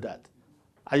want to do that.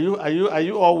 Are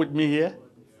you all with me here?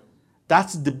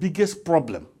 That's the biggest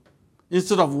problem.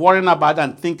 Instead of worrying about it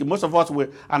and thinking, most of us will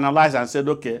analyze and say,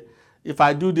 okay, if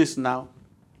I do this now,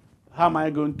 how am I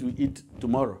going to eat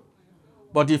tomorrow?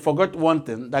 But he forgot one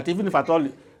thing, that even if I told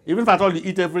you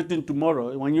eat everything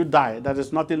tomorrow, when you die, there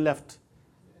is nothing left.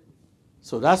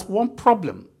 So that's one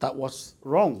problem that was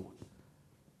wrong.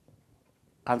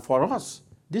 And for us,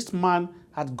 this man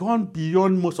had gone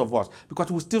beyond most of us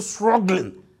because we're still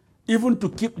struggling even to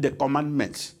keep the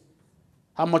commandments.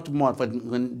 How much more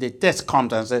when the test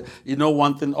comes and says, you know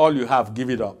one thing, all you have, give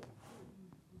it up.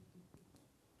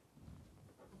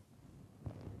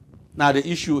 Now the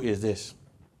issue is this.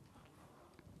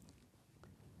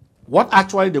 What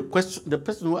actually the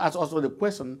person who asked also the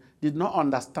question did not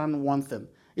understand one thing.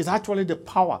 It's actually the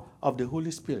power of the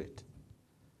Holy Spirit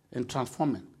in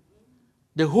transforming.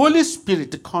 The Holy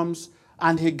Spirit comes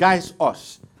and he guides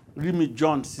us. Read me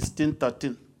John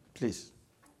 16:13, please.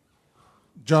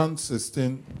 John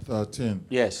 16:13.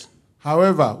 Yes.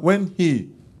 However, when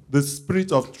he, the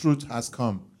Spirit of truth, has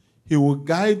come, he will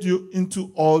guide you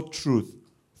into all truth.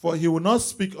 For he will not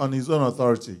speak on his own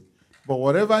authority, but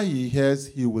whatever he hears,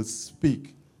 he will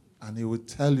speak, and he will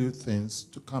tell you things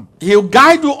to come. He will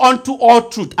guide you unto all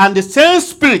truth. And the same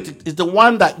Spirit is the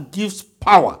one that gives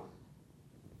power.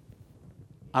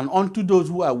 And unto those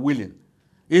who are willing.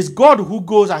 It's God who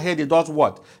goes ahead and does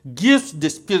what? Gives the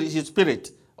Spirit, his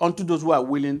Spirit, unto those who are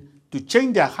willing to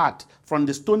change their heart from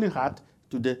the stony heart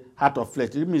to the heart of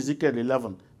flesh. Read me Ezekiel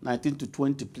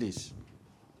 11:19-20, please.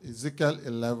 Ezekiel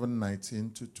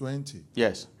 11:19-20.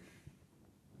 Yes.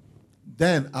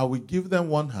 Then I will give them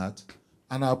one heart,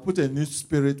 and I'll put a new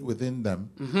spirit within them,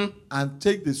 and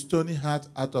take the stony heart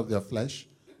out of their flesh,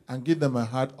 and give them a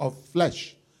heart of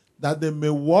flesh, that they may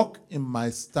walk in my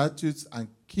statutes and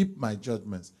keep my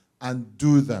judgments and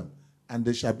do them. And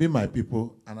they shall be my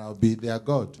people, and I'll be their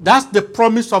God. That's the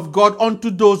promise of God unto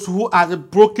those who are a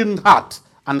broken heart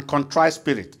and contrite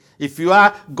spirit. If you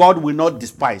are, God will not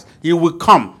despise. He will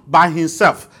come by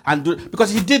himself and do,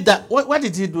 because he did that. Where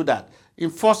did he do that? In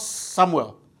 1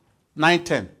 Samuel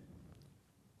 9:10.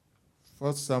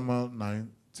 1 Samuel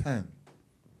 9:10.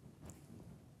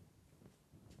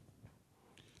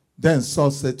 Then Saul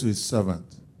said to his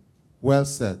servant, well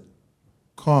said,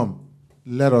 come,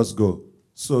 let us go.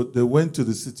 So they went to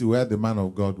the city where the man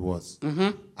of God was.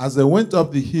 As they went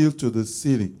up the hill to the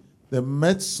city, they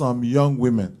met some young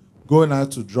women going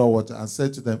out to draw water, and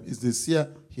said to them, is the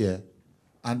seer here?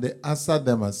 And they answered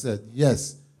them and said,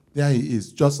 yes, there he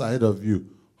is, just ahead of you.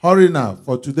 Hurry now,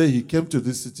 for today he came to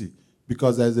this city,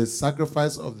 because there is a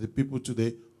sacrifice of the people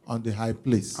today on the high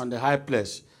place. On the high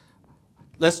place.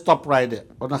 Let's stop right there.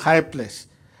 On the high place.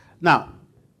 Now,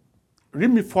 read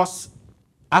me first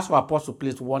Acts of Apostles,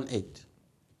 please, 1:8.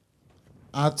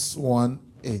 Acts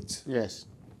 1:8. Yes.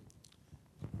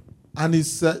 And he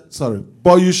said,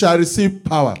 but you shall receive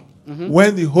power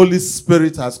when the Holy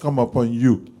Spirit has come upon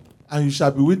you, and you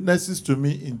shall be witnesses to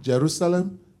me in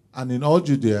Jerusalem and in all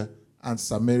Judea and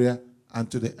Samaria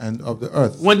and to the end of the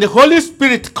earth. When the Holy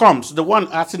Spirit comes, the one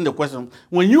asking the question,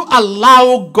 when you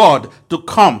allow God to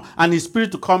come and his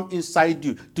Spirit to come inside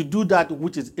you to do that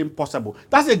which is impossible,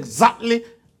 that's exactly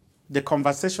the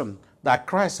conversation that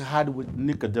Christ had with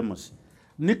Nicodemus.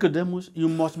 Nicodemus, you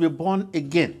must be born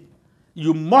again.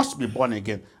 You must be born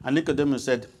again. And Nicodemus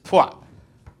said, poor.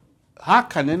 How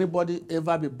can anybody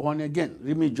ever be born again?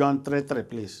 Read me John 3:3,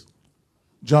 please.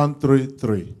 John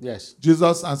 3:3. Yes.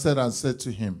 Jesus answered and said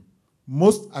to him,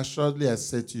 most assuredly I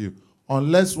say to you,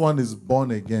 unless one is born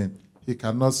again, he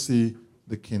cannot see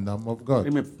the kingdom of God.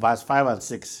 Read me verse 5 and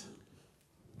 6.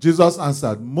 Jesus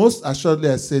answered, most assuredly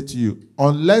I say to you,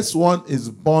 unless one is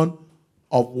born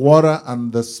of water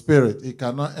and the Spirit, he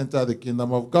cannot enter the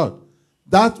kingdom of God.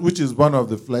 That which is born of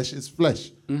the flesh is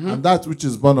flesh, and that which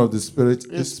is born of the Spirit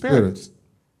is spirit.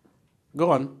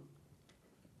 Go on.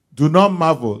 Do not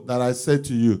marvel that I say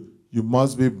to you, you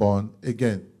must be born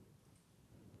again.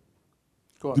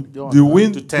 Go on. The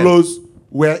wind blows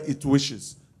where it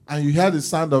wishes, and you hear the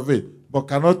sound of it, but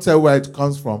cannot tell where it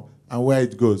comes from and where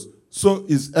it goes. So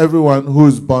is everyone who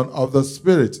is born of the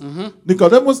Spirit.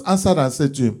 Nicodemus answered and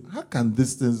said to him, how can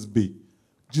these things be?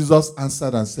 Jesus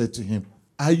answered and said to him,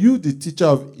 are you the teacher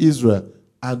of Israel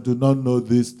and do not know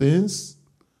these things?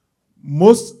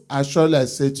 Most assuredly I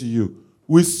say to you,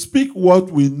 we speak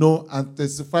what we know and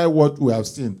testify what we have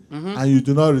seen, and you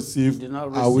do not receive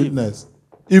our witness.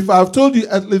 If I have told you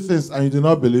earthly things and you do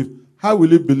not believe, how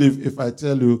will you believe if I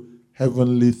tell you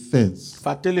heavenly things? If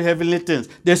I tell you heavenly things,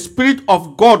 the Spirit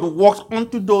of God works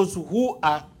unto those who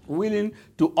are willing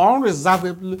to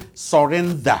unreservedly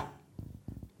surrender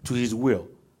to his will.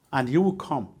 And he will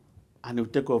come and he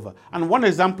will take over. And one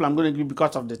example I'm going to give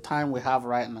because of the time we have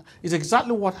right now is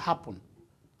exactly what happened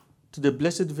to the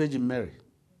Blessed Virgin Mary.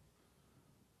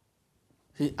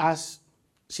 She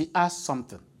asked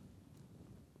something.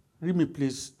 Read me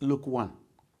please Luke 1,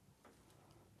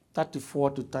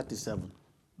 34 to 37.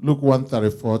 Luke 1,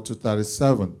 34 to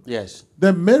 37. Yes.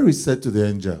 Then Mary said to the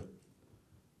angel,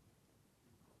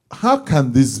 how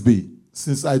can this be,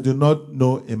 since I do not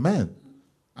know a man?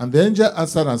 And the angel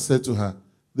answered and said to her,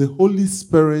 the Holy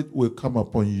Spirit will come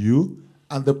upon you,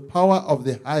 and the power of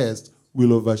the highest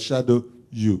will overshadow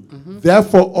you.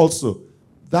 Therefore also,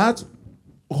 that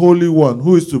Holy One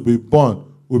who is to be born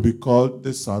will be called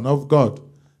the Son of God.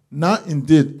 Now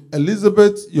indeed,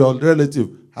 Elizabeth, your relative,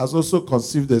 has also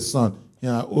conceived a son in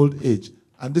her old age,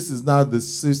 and this is now the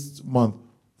 6th month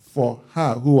for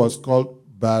her who was called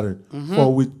barren.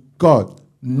 For with God,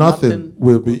 nothing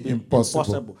will be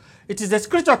impossible. It is the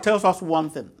scripture tells us one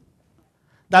thing,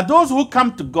 that those who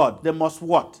come to God, they must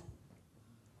what?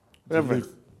 Reverend.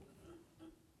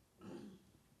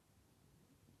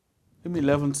 Give me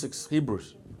 11:6,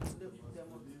 Hebrews.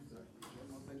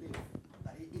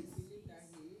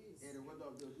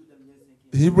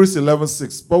 Hebrews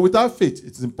 11:6. But without faith,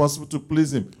 it is impossible to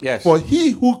please him. Yes. For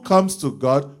he who comes to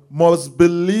God must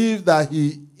believe that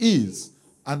he is,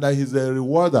 and that he is a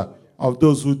rewarder of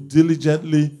those who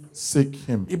diligently seek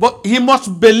him. But he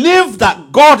must believe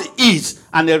that God is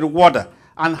and a rewarder.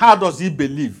 And how does he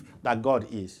believe that God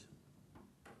is?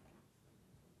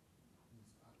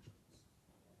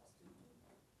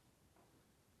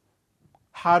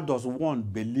 How does one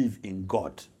believe in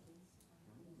God?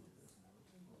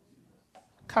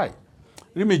 Kai,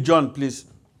 read me John, please.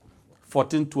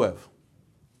 14:12.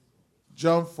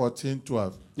 John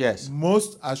 14:12. Yes.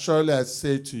 Most assuredly I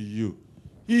say to you,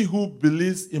 he who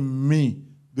believes in me,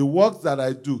 the works that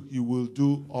I do, he will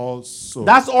do also.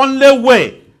 That's the only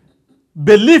way.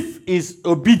 Belief is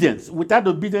obedience. Without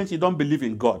obedience, you don't believe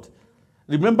in God.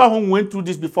 Remember when we went through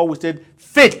this before, we said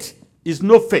faith is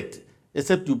no faith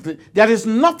except you believe. There is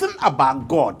nothing about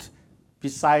God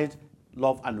besides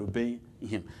love and obeying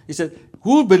him. He said,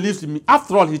 who believes in me?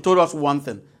 After all, he told us one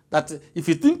thing, that if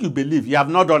you think you believe, you have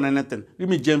not done anything. Read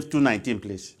me James 2:19,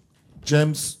 please.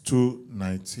 James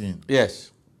 2:19.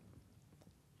 Yes.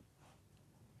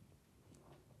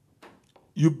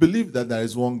 You believe that there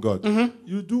is one God.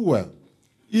 You do well.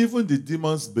 Even the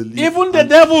demons believe. Even the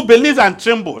devil believes and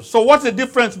trembles. So what's the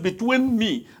difference between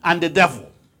me and the devil?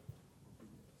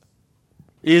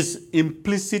 Is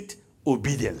implicit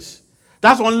obedience.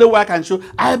 That's the only way I can show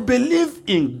I believe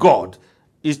in God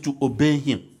is to obey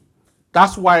him.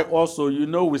 That's why also,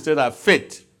 we say that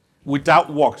faith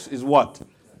without works is what?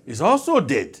 Is also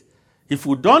dead. If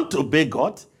you don't obey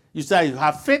God, you say you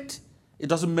have faith, it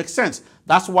doesn't make sense.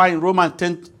 That's why in Romans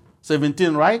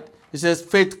 10:17, right? It says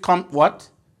faith comes what?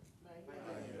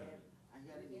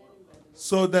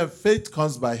 So then faith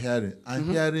comes by hearing, and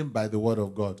hearing by the word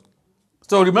of God.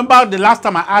 So remember the last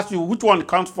time I asked you, which one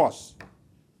comes first?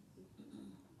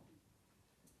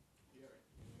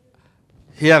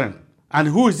 Hearing. And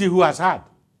who is he who has heard?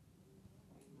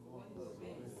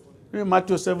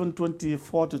 Matthew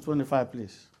 7:24 to 25,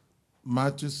 please.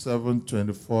 Matthew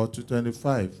 7:24 to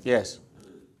 25. Yes.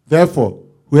 Therefore,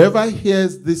 whoever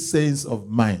hears these sayings of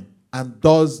mine and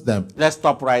does them. Let's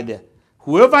stop right there.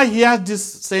 Whoever hears these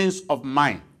sayings of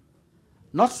mine,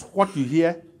 not what you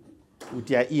hear with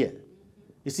your ear.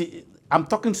 You see, I'm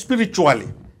talking spiritually.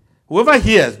 Whoever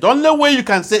hears, the only way you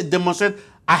can demonstrate,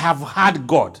 I have heard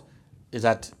God, is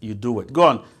that you do it. Go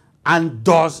on. And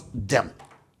does them.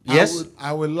 Yes?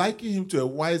 I will liken him to a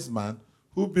wise man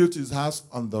who built his house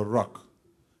on the rock.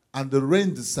 And the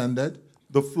rain descended,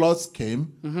 the floods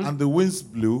came, and the winds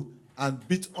blew and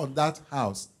beat on that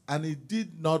house. And it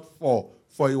did not fall,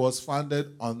 for it was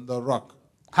founded on the rock.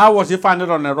 How was he founded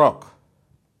on a rock?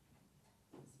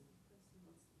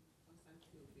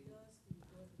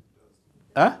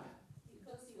 Huh?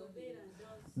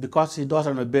 Because he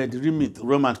doesn't obey. Read it,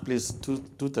 Romans, please,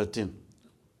 2:13.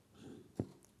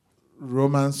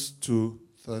 Romans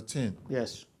 2:13.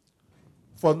 Yes.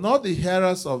 For not the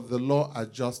hearers of the law are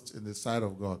just in the sight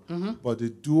of God, but the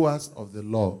doers of the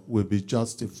law will be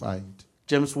justified.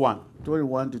 James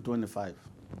 1:21 to 25.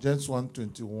 James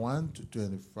 1:21 to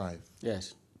 25.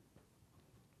 Yes.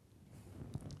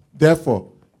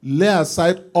 Therefore, lay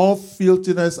aside all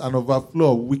filthiness and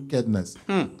overflow of wickedness,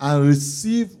 and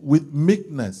receive with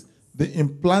meekness the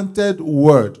implanted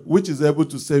word, which is able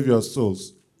to save your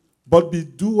souls. But be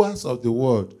doers of the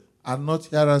word, and not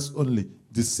hearers only,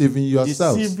 deceiving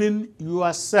yourselves. Deceiving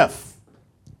yourself.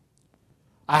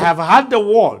 I have heard the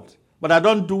word, but I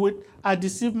don't do it. I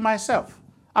deceive myself.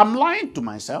 I'm lying to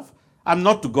myself. I'm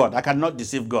not to God. I cannot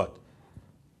deceive God.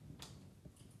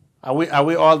 Are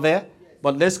we all there?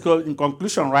 But let's go in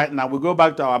conclusion right now. We go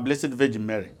back to our Blessed Virgin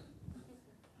Mary.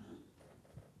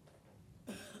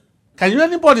 Can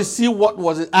anybody see what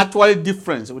was the actual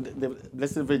difference with the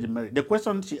Blessed Virgin Mary? The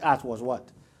question she asked was what?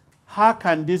 How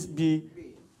can this be?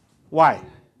 Why?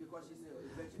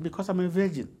 Because I'm a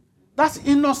virgin. That's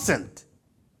innocent.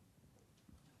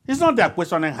 It's not that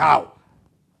questioning how.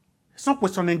 It's not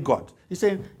questioning God. He's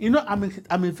saying,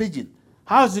 I'm a virgin.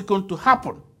 How is it going to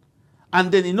happen? And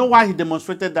then you know why he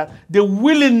demonstrated that? The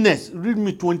willingness. Read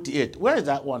me 28. Where is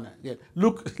that one again?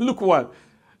 Luke 1.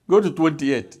 Go to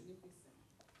 28.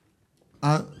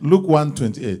 Luke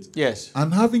 1:28. Yes.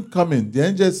 And having come in, the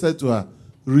angel said to her,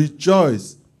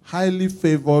 Rejoice, highly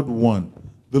favored one.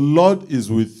 The Lord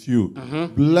is with you.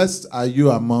 Blessed are you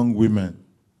among women.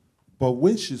 But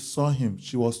when she saw him,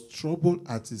 she was troubled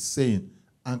at his saying,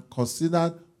 and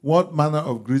considered what manner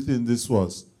of greeting this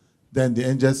was. Then the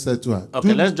angel said to her,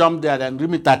 Okay, let's jump there and read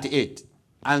me 38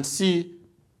 and see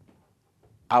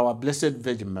our Blessed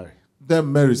Virgin Mary.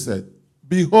 Then Mary said,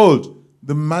 Behold,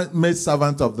 the maid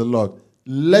servant of the Lord,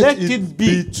 let it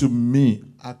be to me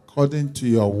according to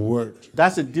your word.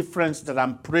 That's a difference that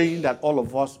I'm praying that all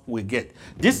of us will get.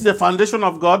 This is the foundation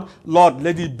of God. Lord,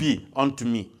 let it be unto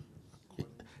me.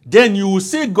 Then you will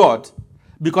see God,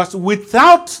 because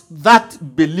without that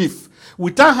belief,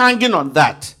 without hanging on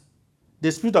that,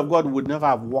 the Spirit of God would never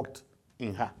have walked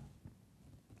in her.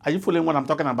 Are you following what I'm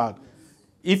talking about?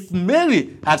 If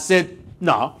Mary had said,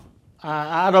 no,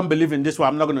 I don't believe in this one,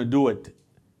 I'm not going to do it.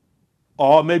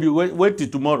 Or maybe wait till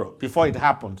tomorrow before it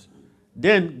happens.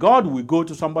 Then God will go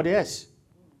to somebody else.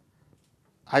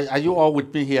 Are you all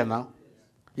with me here now?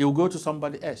 He will go to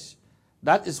somebody else.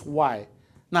 That is why.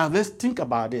 Now let's think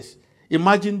about this.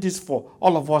 Imagine this for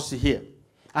all of us here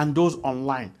and those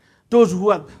online. Those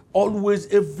who are always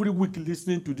every week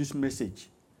listening to this message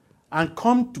and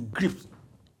come to grips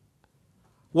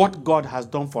what God has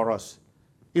done for us.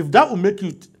 If that will make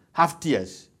you have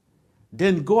tears,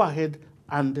 then go ahead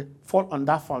and fall on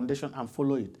that foundation and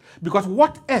follow it. Because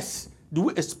what else do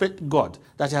we expect God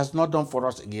that He has not done for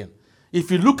us again? If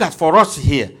you look at for us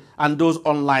here and those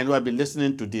online who have been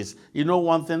listening to this, you know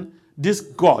one thing? This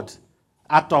God,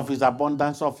 out of His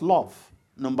abundance of love,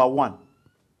 number one,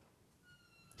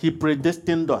 He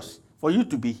predestined us for you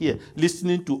to be here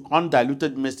listening to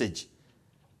undiluted message.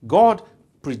 God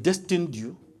predestined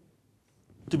you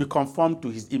to be conformed to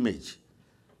His image.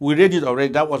 We read it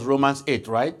already. That was Romans 8,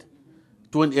 right?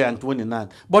 28 and 29.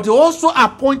 But He also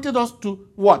appointed us to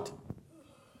what?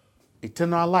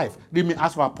 Eternal life. Let me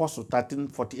ask for Apostle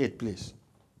 13:48, please.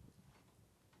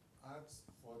 Acts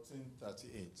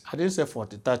 14:38. I didn't say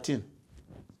 40, 13.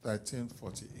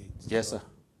 13:48. Yes, sir.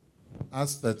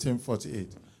 Acts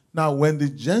 13:48. Now, when the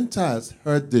Gentiles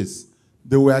heard this,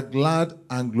 they were glad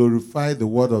and glorified the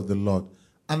word of the Lord.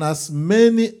 And as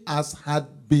many as had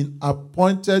been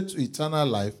appointed to eternal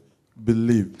life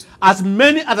believed. As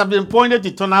many as have been appointed to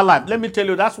eternal life. Let me tell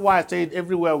you, that's why I say it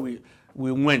everywhere we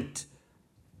went.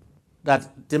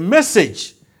 That the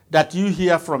message that you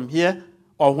hear from here,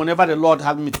 or whenever the Lord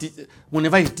has me,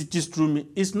 whenever He teaches through me,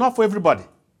 is not for everybody.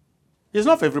 It's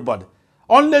not for everybody.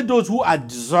 Only those who are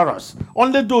desirous,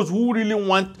 only those who really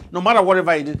want, no matter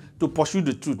whatever it is, to pursue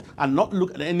the truth and not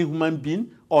look at any human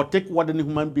being or take what any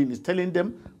human being is telling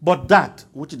them, but that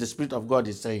which the Spirit of God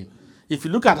is saying. If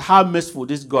you look at how merciful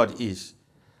this God is,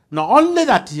 not only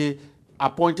that He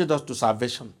appointed us to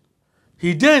salvation,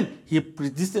 He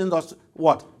predestined us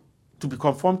what? To be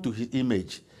conformed to His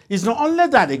image. It's not only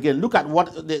that again. Look at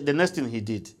what the next thing He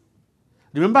did.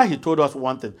 Remember He told us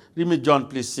one thing. Read me John,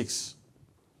 please, 6.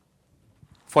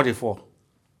 44.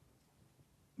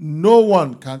 No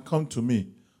one can come to me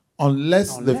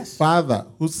unless the Unless. Father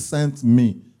who sent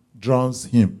me draws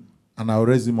him, and I'll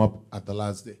raise him up at the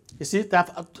last day. You see,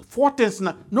 that 4 things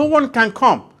now. No one can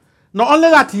come. Not only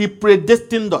that he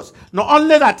predestined us, not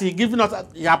only that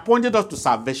he appointed us to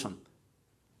salvation,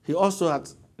 he also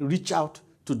has reached out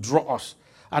to draw us.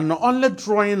 And not only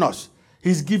drawing us,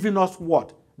 he's giving us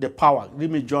what? The power. Read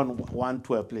me John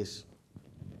 1:12, please.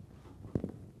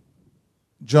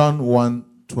 John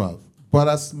 1:12. But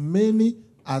as many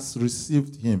as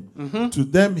received him, to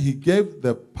them he gave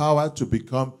the power to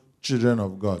become children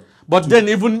of God. But then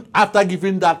even after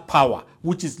giving that power,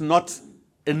 which is not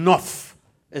enough,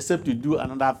 except to do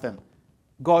another thing,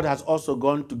 God has also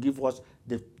gone to give us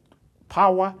the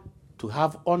power to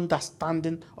have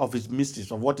understanding of his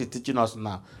mysteries, of what he's teaching us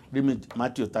now. Read me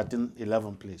Matthew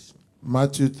 13:11, please.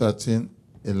 Matthew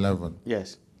 13:11.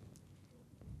 Yes.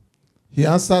 He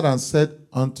answered and said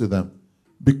unto them,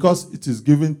 because it is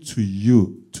given to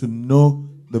you to know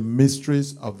the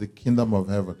mysteries of the kingdom of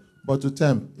heaven, but to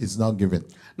them it's not given.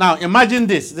 Now imagine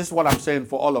this. This is what I'm saying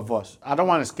for all of us. I don't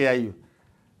want to scare you.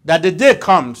 That the day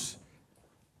comes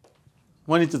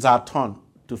when it is our turn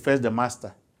to face the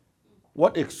master.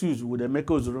 What excuse would Emeka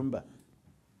Ozurumba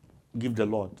give the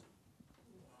Lord?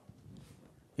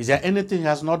 Is there anything he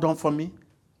has not done for me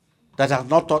that has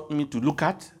not taught me to look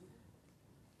at?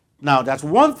 Now, that's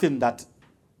one thing that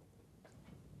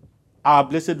our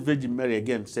Blessed Virgin Mary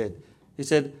again said. He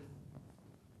said,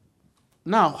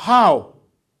 now how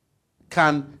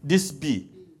can this be?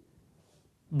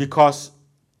 Because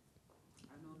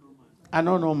I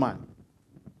know no man.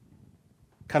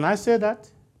 Can I say that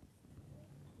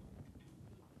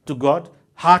to God?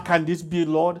 How can this be,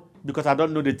 Lord? Because I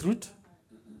don't know the truth.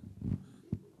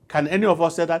 Can any of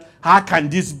us say that? How can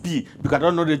this be? Because I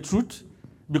don't know the truth.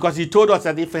 Because he told us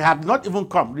that if he had not even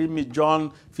come, read me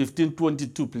John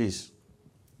 15:22, please.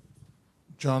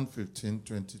 John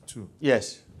 15:22.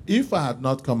 Yes. If I had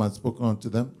not come and spoken unto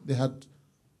them, they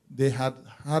had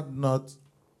not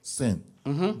sin.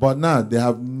 But now they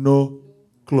have no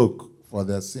cloak for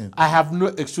their sin. I have no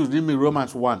excuse. Read me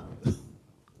Romans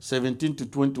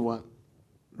 1:17-21.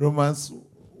 Romans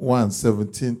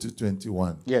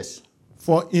 1:17-21. Yes.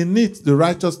 For in it the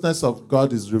righteousness of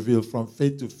God is revealed from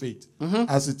faith to faith.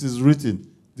 As it is written,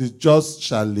 the just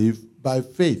shall live by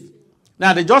faith.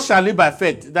 Now the just shall live by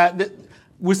faith.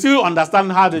 We still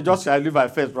understand how the just shall live by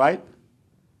faith, right?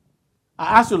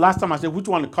 I asked you last time, I said, which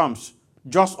one comes?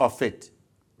 Just or faith?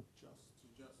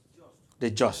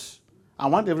 The just. I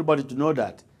want everybody to know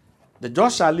that. The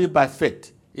just shall live by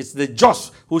faith. It's the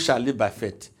just who shall live by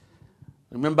faith.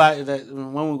 Remember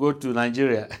when we go to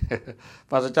Nigeria,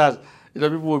 Pastor Charles,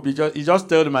 people will be he just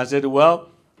told him, I said, well,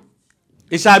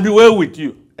 it shall be well with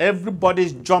you.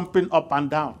 Everybody's jumping up and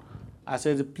down. I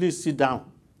said, please sit down.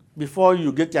 Before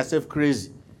you get yourself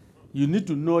crazy, you need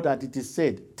to know that it is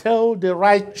said, tell the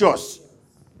righteous.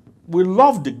 We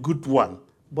love the good one,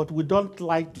 but we don't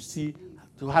like to see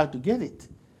how to get it.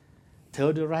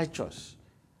 Tell the righteous.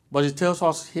 But it tells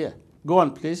us here. Go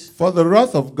on, please. For the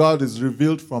wrath of God is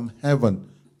revealed from heaven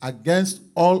against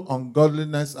all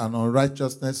ungodliness and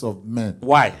unrighteousness of men.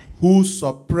 Why? Who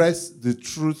suppress the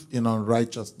truth in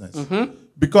unrighteousness.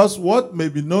 Because what may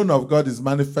be known of God is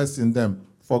manifest in them,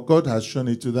 for God has shown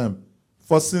it to them.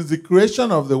 For since the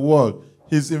creation of the world,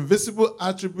 his invisible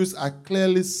attributes are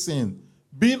clearly seen,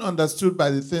 being understood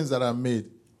by the things that are made,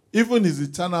 even his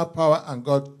eternal power and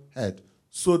Godhead,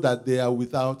 so that they are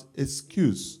without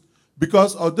excuse.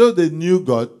 Because although they knew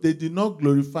God, they did not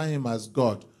glorify him as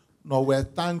God, nor were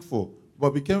thankful,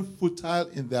 but became futile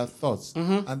in their thoughts,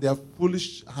 and their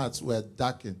foolish hearts were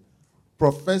darkened.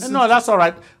 Professing No, that's all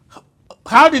right.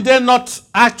 How did they not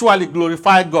actually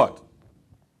glorify God?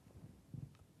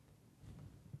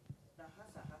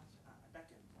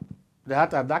 The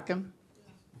heart are darkened?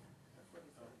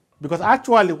 Because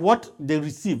actually what they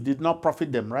received did not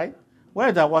profit them, right?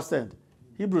 Where that was said?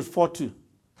 Hebrews 4:2.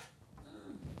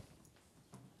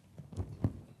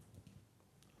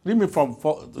 Read me from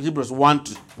Hebrews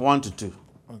 1-2.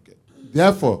 Okay.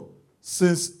 Therefore,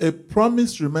 since a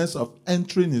promise remains of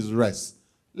entering his rest,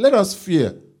 let us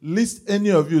fear, lest any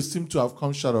of you seem to have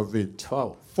come short of it.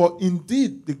 12. For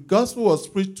indeed, the gospel was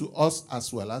preached to us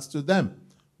as well as to them.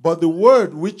 But the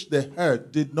word which they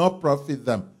heard did not profit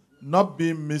them, not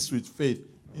being mixed with faith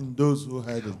in those who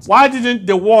heard it. Why didn't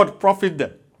the word profit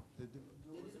them?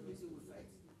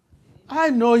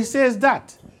 I know he says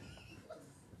that.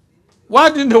 Why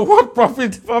didn't the word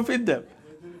profit them?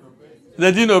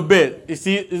 They didn't obey. You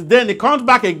see, then it comes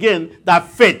back again that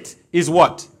faith is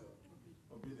what?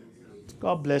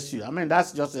 God bless you. I mean,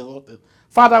 that's just a whole thing.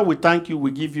 Father, we thank you.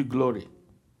 We give you glory.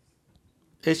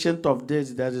 Ancient of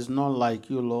days, there is none like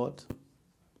you, Lord.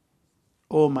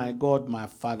 Oh my God, my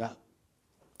Father.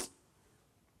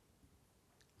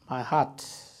 My heart.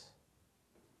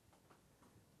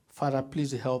 Father,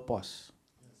 please help us.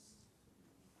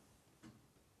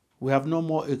 We have no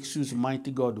more excuse,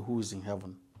 mighty God who is in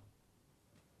heaven.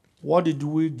 What did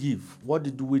we give? What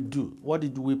did we do? What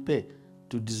did we pay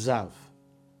to deserve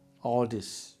all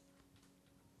this?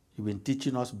 You've been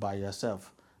teaching us by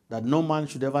yourself that no man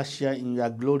should ever share in your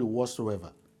glory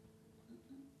whatsoever,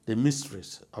 the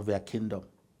mysteries of your kingdom.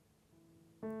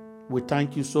 We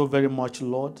thank you so very much,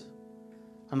 Lord.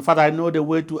 And Father, I know the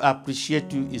way to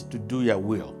appreciate you is to do your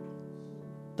will.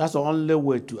 That's the only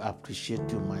way to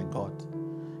appreciate you, my God.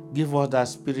 Give us that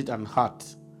spirit and heart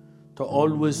to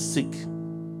always seek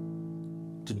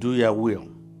to do your will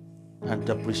and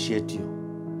to appreciate you.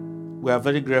 We are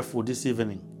very grateful this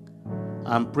evening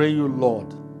and pray you,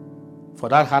 Lord, for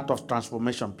that heart of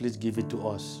transformation. Please give it to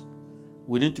us.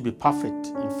 We need to be perfect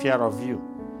in fear of you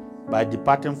by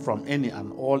departing from any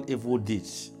and all evil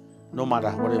deeds, no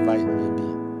matter whatever it may be.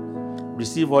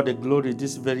 Receive all the glory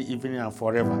this very evening and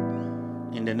forever.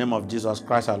 In the name of Jesus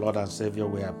Christ, our Lord and Savior,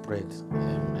 we have prayed.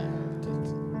 Amen.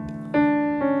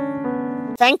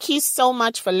 Thank you so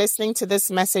much for listening to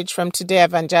this message from Today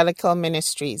Evangelical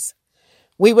Ministries.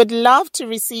 We would love to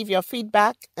receive your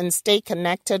feedback and stay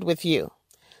connected with you.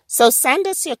 So send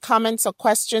us your comments or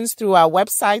questions through our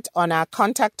website on our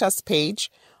Contact Us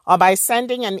page or by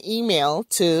sending an email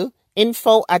to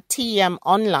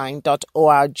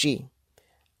info@temonline.org.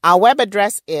 Our web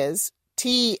address is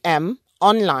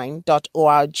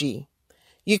temonline.org.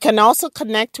 You can also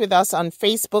connect with us on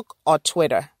Facebook or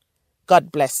Twitter.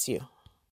 God bless you.